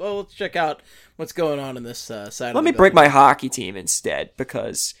and it's like, oh, let's check out what's going on in this side. Let me break my hockey team instead,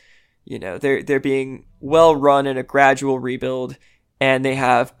 because you know they're being well run in a gradual rebuild, and they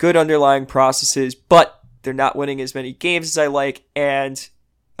have good underlying processes, but they're not winning as many games as I like, and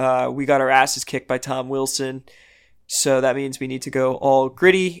we got our asses kicked by Tom Wilson. So that means we need to go all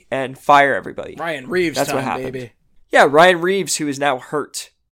gritty and fire everybody. Ryan Reeves, that's time, what happened. Baby. Yeah, Ryan Reeves, who is now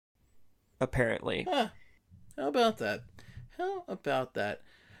hurt, apparently. Huh. How about that?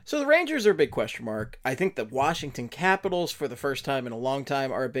 So the Rangers are a big question mark. I think the Washington Capitals, for the first time in a long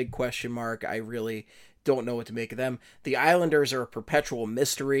time, are a big question mark. I really don't know what to make of them. The Islanders are a perpetual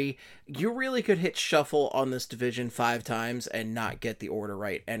mystery. You really could hit shuffle on this division 5 times and not get the order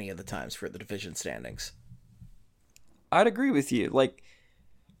right any of the times for the division standings. I'd agree with you. Like,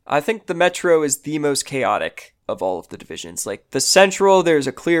 I think the Metro is the most chaotic of all of the divisions. Like, the Central, there's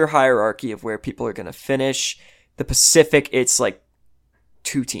a clear hierarchy of where people are going to finish. The Pacific, it's like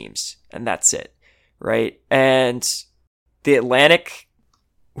 2 teams, and that's it, right? And the Atlantic,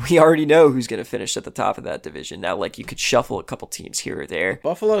 we already know who's going to finish at the top of that division. Now, like, you could shuffle a couple teams here or there.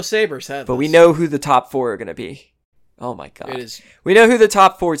 Buffalo Sabres have But this. we know who the top 4 are going to be. Oh, my God. It is we know who the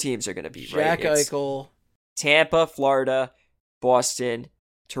top 4 teams are going to be, Jack right? Eichel, Tampa, Florida, Boston,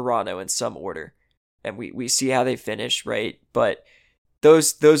 Toronto in some order. And we see how they finish, right? But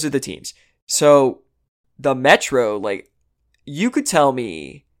those are the teams. So the Metro, like, you could tell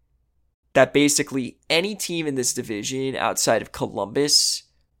me that basically any team in this division outside of Columbus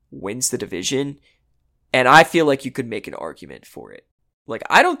wins the division, and I feel like you could make an argument for it. Like,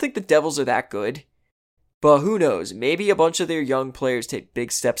 I don't think the Devils are that good, but who knows? Maybe a bunch of their young players take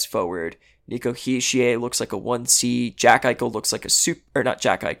big steps forward. Nico Hischier looks like a 1C. Jack Eichel looks like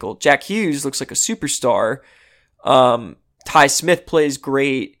Jack Hughes looks like a superstar. Ty Smith plays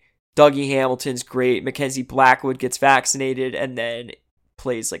great. Dougie Hamilton's great. Mackenzie Blackwood gets vaccinated and then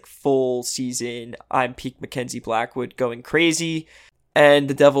plays like full season. I'm peak Mackenzie Blackwood going crazy. And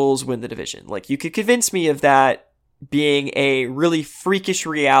the Devils win the division. Like, you could convince me of that being a really freakish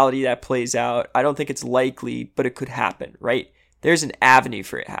reality that plays out. I don't think it's likely, but it could happen, right? There's an avenue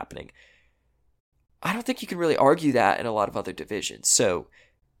for it happening. I don't think you can really argue that in a lot of other divisions. So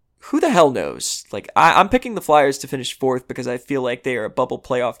who the hell knows? Like, I'm picking the Flyers to finish fourth because I feel like they are a bubble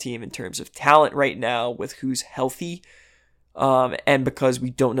playoff team in terms of talent right now with who's healthy. And because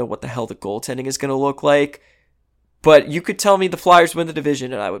we don't know what the hell the goaltending is going to look like. But you could tell me the Flyers win the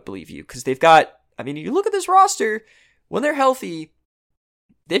division and I would believe you. Because they've got, I mean, you look at this roster, when they're healthy,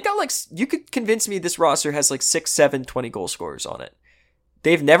 they've got like, you could convince me this roster has like 6, 7, 20 goal scorers on it.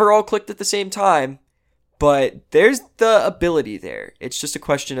 They've never all clicked at the same time, but there's the ability there. It's just a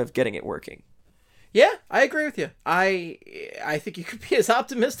question of getting it working. Yeah, I agree with you. I think you could be as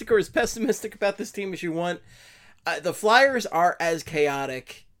optimistic or as pessimistic about this team as you want. The Flyers are as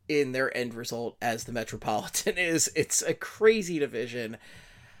chaotic in their end result as the Metropolitan is. It's a crazy division.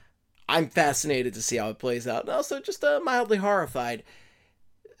 I'm fascinated to see how it plays out, and also just mildly horrified.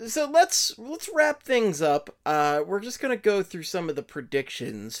 So let's wrap things up. We're just gonna go through some of the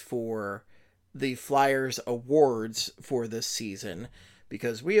predictions for the Flyers awards for this season,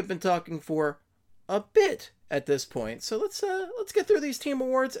 because we have been talking for a bit at this point. So let's get through these team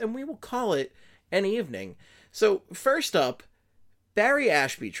awards, and we will call it an evening. So first up, Barry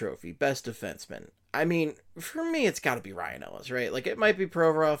Ashby Trophy, Best Defenseman. I mean, for me, it's got to be Ryan Ellis, right? Like, it might be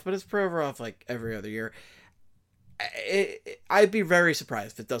Provorov, but it's Provorov like every other year. I'd be very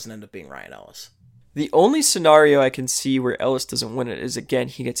surprised if it doesn't end up being Ryan Ellis. The only scenario I can see where Ellis doesn't win it is, again,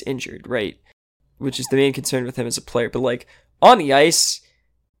 he gets injured, right? Which is the main concern with him as a player. But, like, on the ice,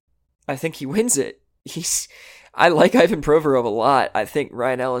 I think he wins it. I like Ivan Provorov a lot. I think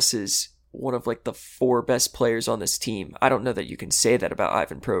Ryan Ellis is one of, like, the 4 best players on this team. I don't know that you can say that about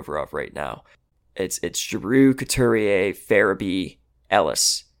Ivan Provorov right now. It's Giroux, Couturier, Farabee,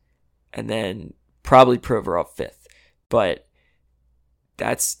 Ellis, and then probably Provorov 5th. But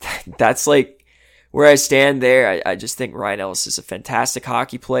that's like where I stand there. I just think Ryan Ellis is a fantastic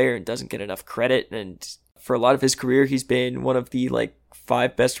hockey player and doesn't get enough credit. And for a lot of his career, he's been one of the like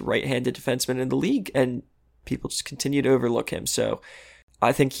 5 best right-handed defensemen in the league, and people just continue to overlook him. So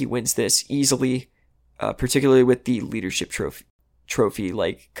I think he wins this easily, particularly with the leadership trophy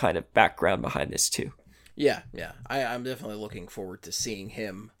like kind of background behind this too. Yeah. I'm definitely looking forward to seeing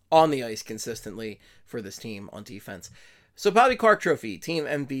him on the ice consistently for this team on defense. So Bobby Clark Trophy, team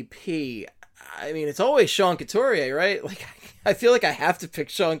MVP. I mean, it's always Sean Couturier, right? Like, I feel like I have to pick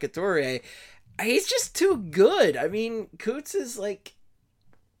Sean Couturier. He's just too good. I mean, Coots is like,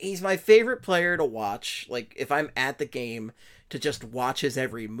 he's my favorite player to watch. Like, if I'm at the game, to just watch his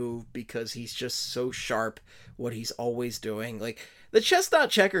every move, because he's just so sharp, what he's always doing. Like, the chestnut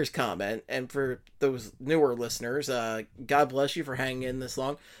checkers comment, and for those newer listeners, God bless you for hanging in this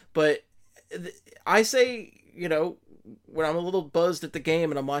long, but I say, you know, when I'm a little buzzed at the game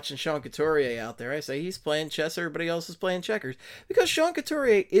and I'm watching Sean Couturier out there, I say he's playing chess, everybody else is playing checkers, because Sean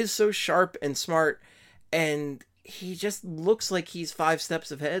Couturier is so sharp and smart, and he just looks like he's 5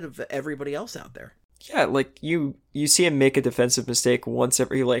 steps ahead of everybody else out there. Yeah, like you see him make a defensive mistake once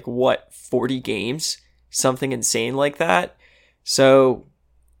every 40 games, something insane like that. So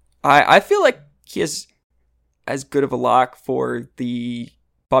I feel like he has as good of a lock for the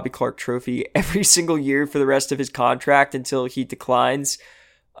Bobby Clark Trophy every single year for the rest of his contract until he declines,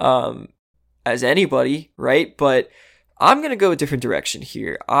 as anybody, right? But I'm going to go a different direction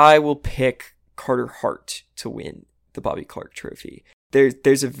here. I will pick Carter Hart to win the Bobby Clark Trophy.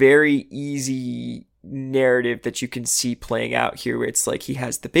 There's a very easy narrative that you can see playing out here where it's like he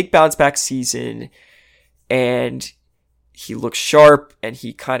has the big bounce back season and he looks sharp and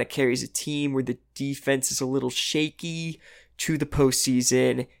he kind of carries a team where the defense is a little shaky to the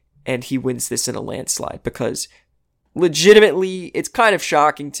postseason, and he wins this in a landslide, because legitimately it's kind of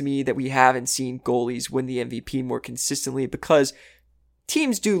shocking to me that we haven't seen goalies win the MVP more consistently, because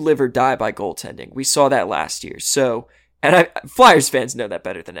teams do live or die by goaltending. We saw that last year. So, and Flyers fans know that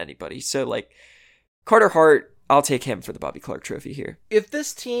better than anybody. So, like, Carter Hart, I'll take him for the Bobby Clark Trophy here. If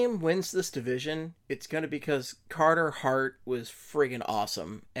this team wins this division, it's going to be because Carter Hart was friggin'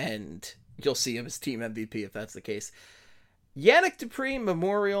 awesome, and you'll see him as team MVP if that's the case. Yannick Dupree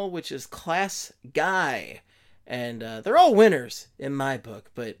Memorial, which is Class Guy, and they're all winners in my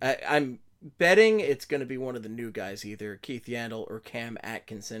book, but I'm betting it's going to be one of the new guys, either Keith Yandel or Cam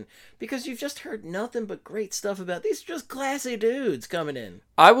Atkinson, because you've just heard nothing but great stuff about these just classy dudes coming in.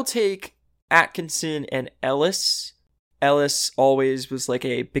 I will take Atkinson and Ellis. Ellis always was like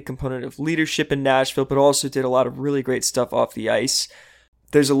a big component of leadership in Nashville, but also did a lot of really great stuff off the ice.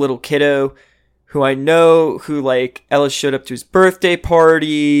 There's a little kiddo who I know who, like, Ellis showed up to his birthday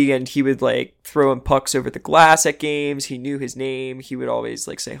party and he would, like, throw him pucks over the glass at games. He knew his name. He would always,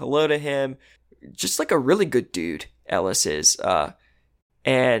 like, say hello to him. Just, like, a really good dude, Ellis is.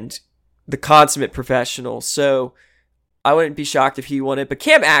 And the consummate professional. So I wouldn't be shocked if he won it. But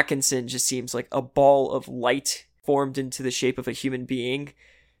Cam Atkinson just seems like a ball of light formed into the shape of a human being.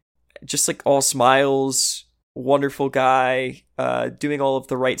 Just, like, all smiles. Wonderful guy, doing all of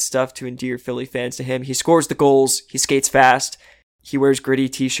the right stuff to endear Philly fans to him. He scores the goals. He skates fast. He wears gritty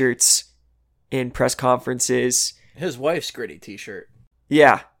t-shirts in press conferences. His wife's gritty t-shirt.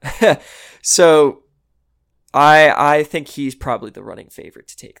 Yeah. So I think he's probably the running favorite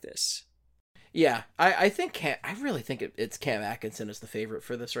to take this. Yeah, I really think it's Cam Atkinson is the favorite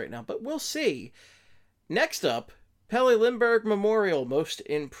for this right now, but we'll see. Next up, Pelle Lindbergh Memorial, Most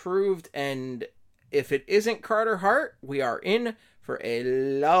Improved, and if it isn't Carter Hart, we are in for a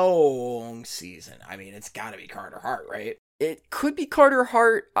long season. I mean, it's got to be Carter Hart, right? It could be Carter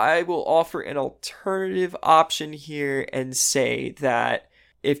Hart. I will offer an alternative option here and say that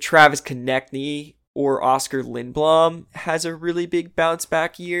if Travis Konechny or Oscar Lindblom has a really big bounce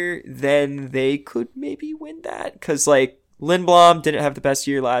back year, then they could maybe win that. Because, like, Lindblom didn't have the best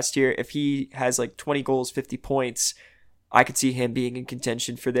year last year. If he has, like, 20 goals, 50 points, I could see him being in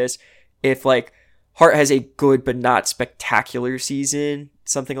contention for this. If, like, Hart has a good but not spectacular season,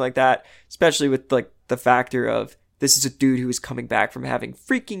 something like that, especially with, like, the factor of this is a dude who is coming back from having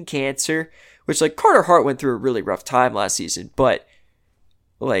freaking cancer, which, like, Carter Hart went through a really rough time last season, but,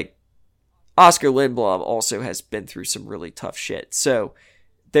 like, Oscar Lindblom also has been through some really tough shit. So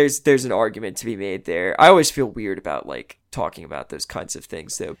there's an argument to be made there. I always feel weird about, like, talking about those kinds of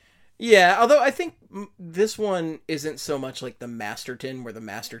things, though. Yeah, although I think this one isn't so much like the Masterton, where the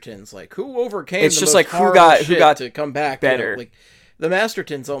Masterton's like, who overcame it's the just most like who got to come back better. You know, like, the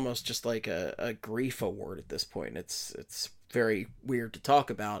Masterton's almost just like a grief award at this point. It's very weird to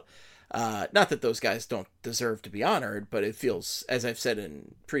talk about. Not that those guys don't deserve to be honored, but it feels, as I've said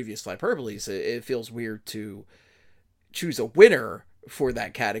in previous Flyperboles, it feels weird to choose a winner for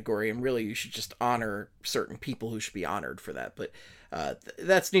that category, and really you should just honor certain people who should be honored for that. But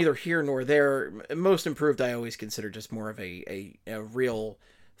that's neither here nor there. Most Improved I always consider just more of a real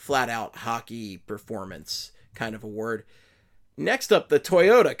flat out hockey performance kind of award. Next up, the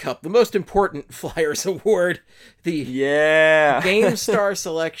Toyota Cup, the most important Flyers award, the Game Star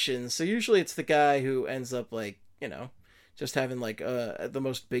selection. So usually it's the guy who ends up, like, you know, just having, like, the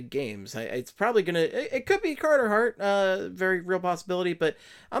most big games. It's probably it could be Carter Hart, very real possibility, but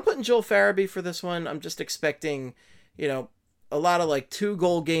I'm putting Joel Farabee for this one. I'm just expecting, you know, a lot of, like,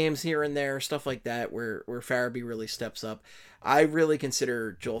 2-goal games here and there, stuff like that, where Farabee really steps up. I really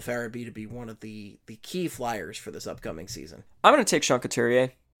consider Joel Farabee to be one of the key Flyers for this upcoming season. I'm going to take Sean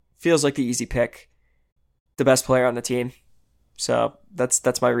Couturier. Feels like the easy pick. The best player on the team. So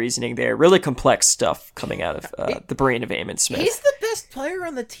that's my reasoning there. Really complex stuff coming out of the brain of Eamon Smith. He's the best player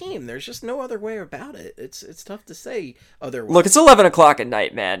on the team. There's just no other way about it. It's tough to say otherwise. Look, it's 11 o'clock at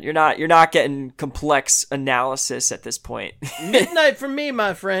night, man. You're not getting complex analysis at this point. Midnight for me,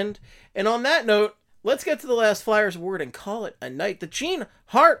 my friend. And on that note, let's get to the last Flyers award and call it a night. The Gene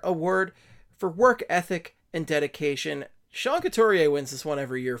Hart Award for work ethic and dedication. Sean Couturier wins this one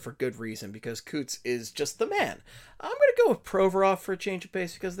every year for good reason, because Coots is just the man. I'm going to go with Provorov for a change of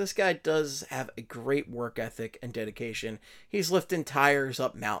pace, because this guy does have a great work ethic and dedication. He's lifting tires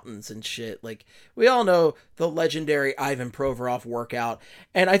up mountains and shit. Like, we all know the legendary Ivan Provorov workout,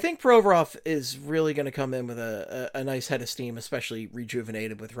 and I think Provorov is really going to come in with a nice head of steam, especially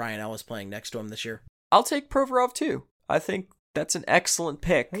rejuvenated with Ryan Ellis playing next to him this year. I'll take Provorov too. I think that's an excellent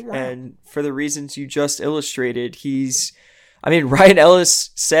pick. Oh, wow. And for the reasons you just illustrated, Ryan Ellis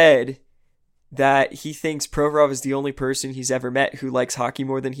said that he thinks Provorov is the only person he's ever met who likes hockey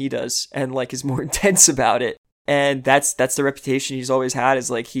more than he does and, like, is more intense about it. And that's the reputation he's always had,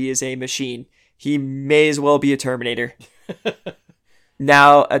 is, like, he is a machine. He may as well be a Terminator.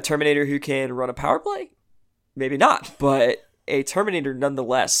 Now, a Terminator who can run a power play? Maybe not, but a Terminator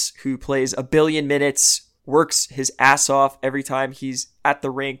nonetheless who plays 1 billion minutes, works his ass off every time he's at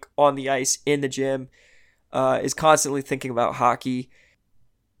the rink, on the ice, in the gym, is constantly thinking about hockey.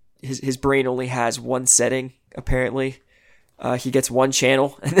 His brain only has one setting, apparently. He gets one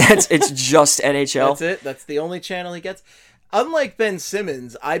channel, and it's just NHL. That's it. That's the only channel he gets. Unlike Ben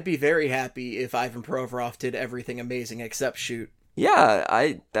Simmons, I'd be very happy if Ivan Provorov did everything amazing except shoot.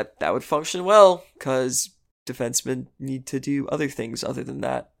 Yeah, that would function well, because defensemen need to do other things other than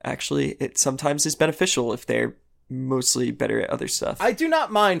that. Actually, it sometimes is beneficial if they're mostly better at other stuff. I do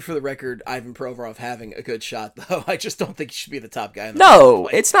not mind, for the record, Ivan Provorov having a good shot, though. I just don't think he should be the top guy in the No,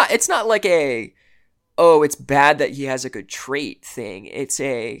 it's not. It's not like it's bad that he has a good trait thing. It's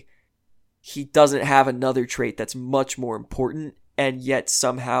he doesn't have another trait that's much more important, and yet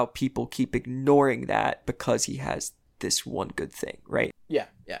somehow people keep ignoring that because he has this one good thing, right? Yeah,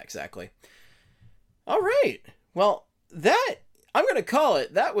 exactly. All right. Well, I'm going to call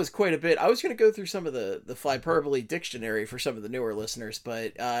it. That was quite a bit. I was going to go through some of the Flyperbole dictionary for some of the newer listeners,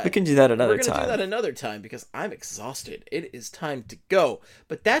 but we can do that another time. We're going to do that another time because I'm exhausted. It is time to go.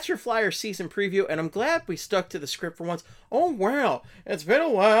 But that's your Flyers season preview, and I'm glad we stuck to the script for once. Oh, wow. It's been a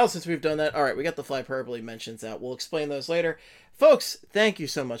while since we've done that. All right, we got the Flyperbole mentions out. We'll explain those later. Folks, thank you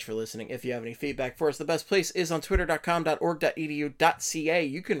so much for listening. If you have any feedback for us, the best place is on twitter.com.org.edu.ca.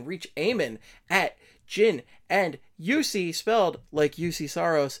 You can reach Eamon at Gin and UC, spelled like UC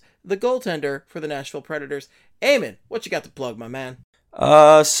Saros, the goaltender for the Nashville Predators. Eamon, what you got to plug, my man?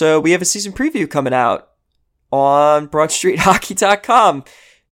 So we have a season preview coming out on BroadStreetHockey.com.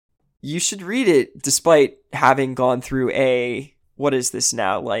 You should read it, despite having gone through what is this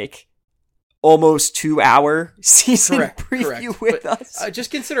now, like almost 2-hour season preview with us. Just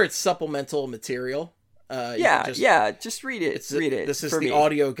consider it supplemental material. Just read it. This is the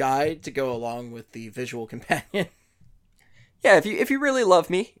audio guide to go along with the visual companion. Yeah, if you really love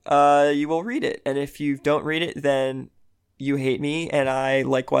me, you will read it, and if you don't read it, then you hate me, and I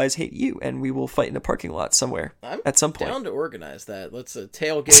likewise hate you, and we will fight in a parking lot somewhere at some point. I'm down to organize that. Let's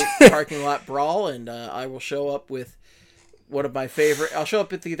tailgate parking lot brawl, and I will show up with one of my favorite. I'll show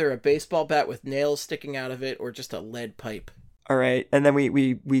up with either a baseball bat with nails sticking out of it, or just a lead pipe. All right, and then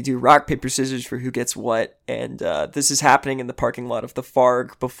we do rock, paper, scissors for who gets what, and this is happening in the parking lot of the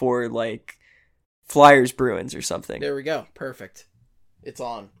Farg before, like, Flyers Bruins or something. There we go. Perfect. It's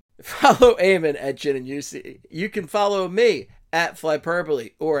on. Follow Eamon at Gin and UC. You can follow me at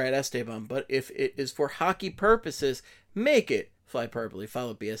Flyperbole or at Esteban, but if it is for hockey purposes, make it Flyperbole.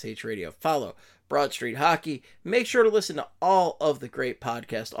 Follow BSH Radio. Follow Broad Street Hockey. Make sure to listen to all of the great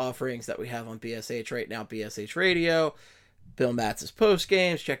podcast offerings that we have on BSH right now. BSH Radio, Bill Matz's post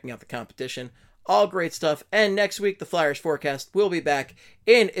games, checking out the competition, all great stuff. And next week, the Flyers forecast will be back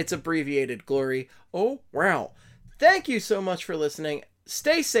in its abbreviated glory. Oh, wow. Thank you so much for listening.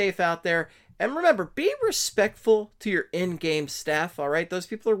 Stay safe out there. And remember, be respectful to your in-game staff, all right? Those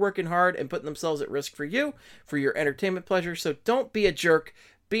people are working hard and putting themselves at risk for you, for your entertainment pleasure. So don't be a jerk.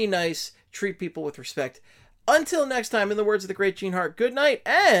 Be nice. Treat people with respect. Until next time, in the words of the great Gene Hart, good night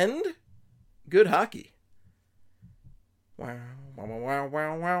and good hockey. Wow, wow, wow,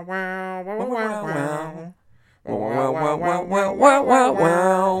 wow, wow, wow, wow,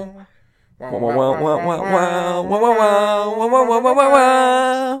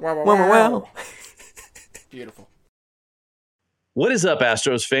 wow, wow. Beautiful. What is up,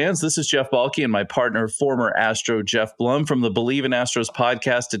 Astros fans? This is Jeff Balke and my partner, former Astro Jeff Blum from the Believe in Astros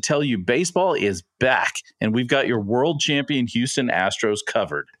podcast to tell you baseball is back, and we've got your world champion Houston Astros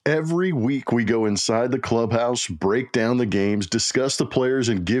covered. Every week we go inside the clubhouse, break down the games, discuss the players,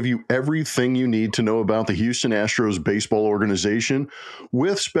 and give you everything you need to know about the Houston Astros baseball organization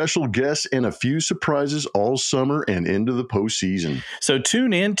with special guests and a few surprises all summer and into the postseason. So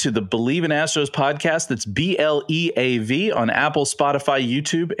tune in to the Believe in Astros podcast. That's BLEAV on Apple, Spotify,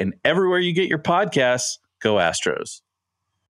 YouTube, and everywhere you get your podcasts. Go Astros.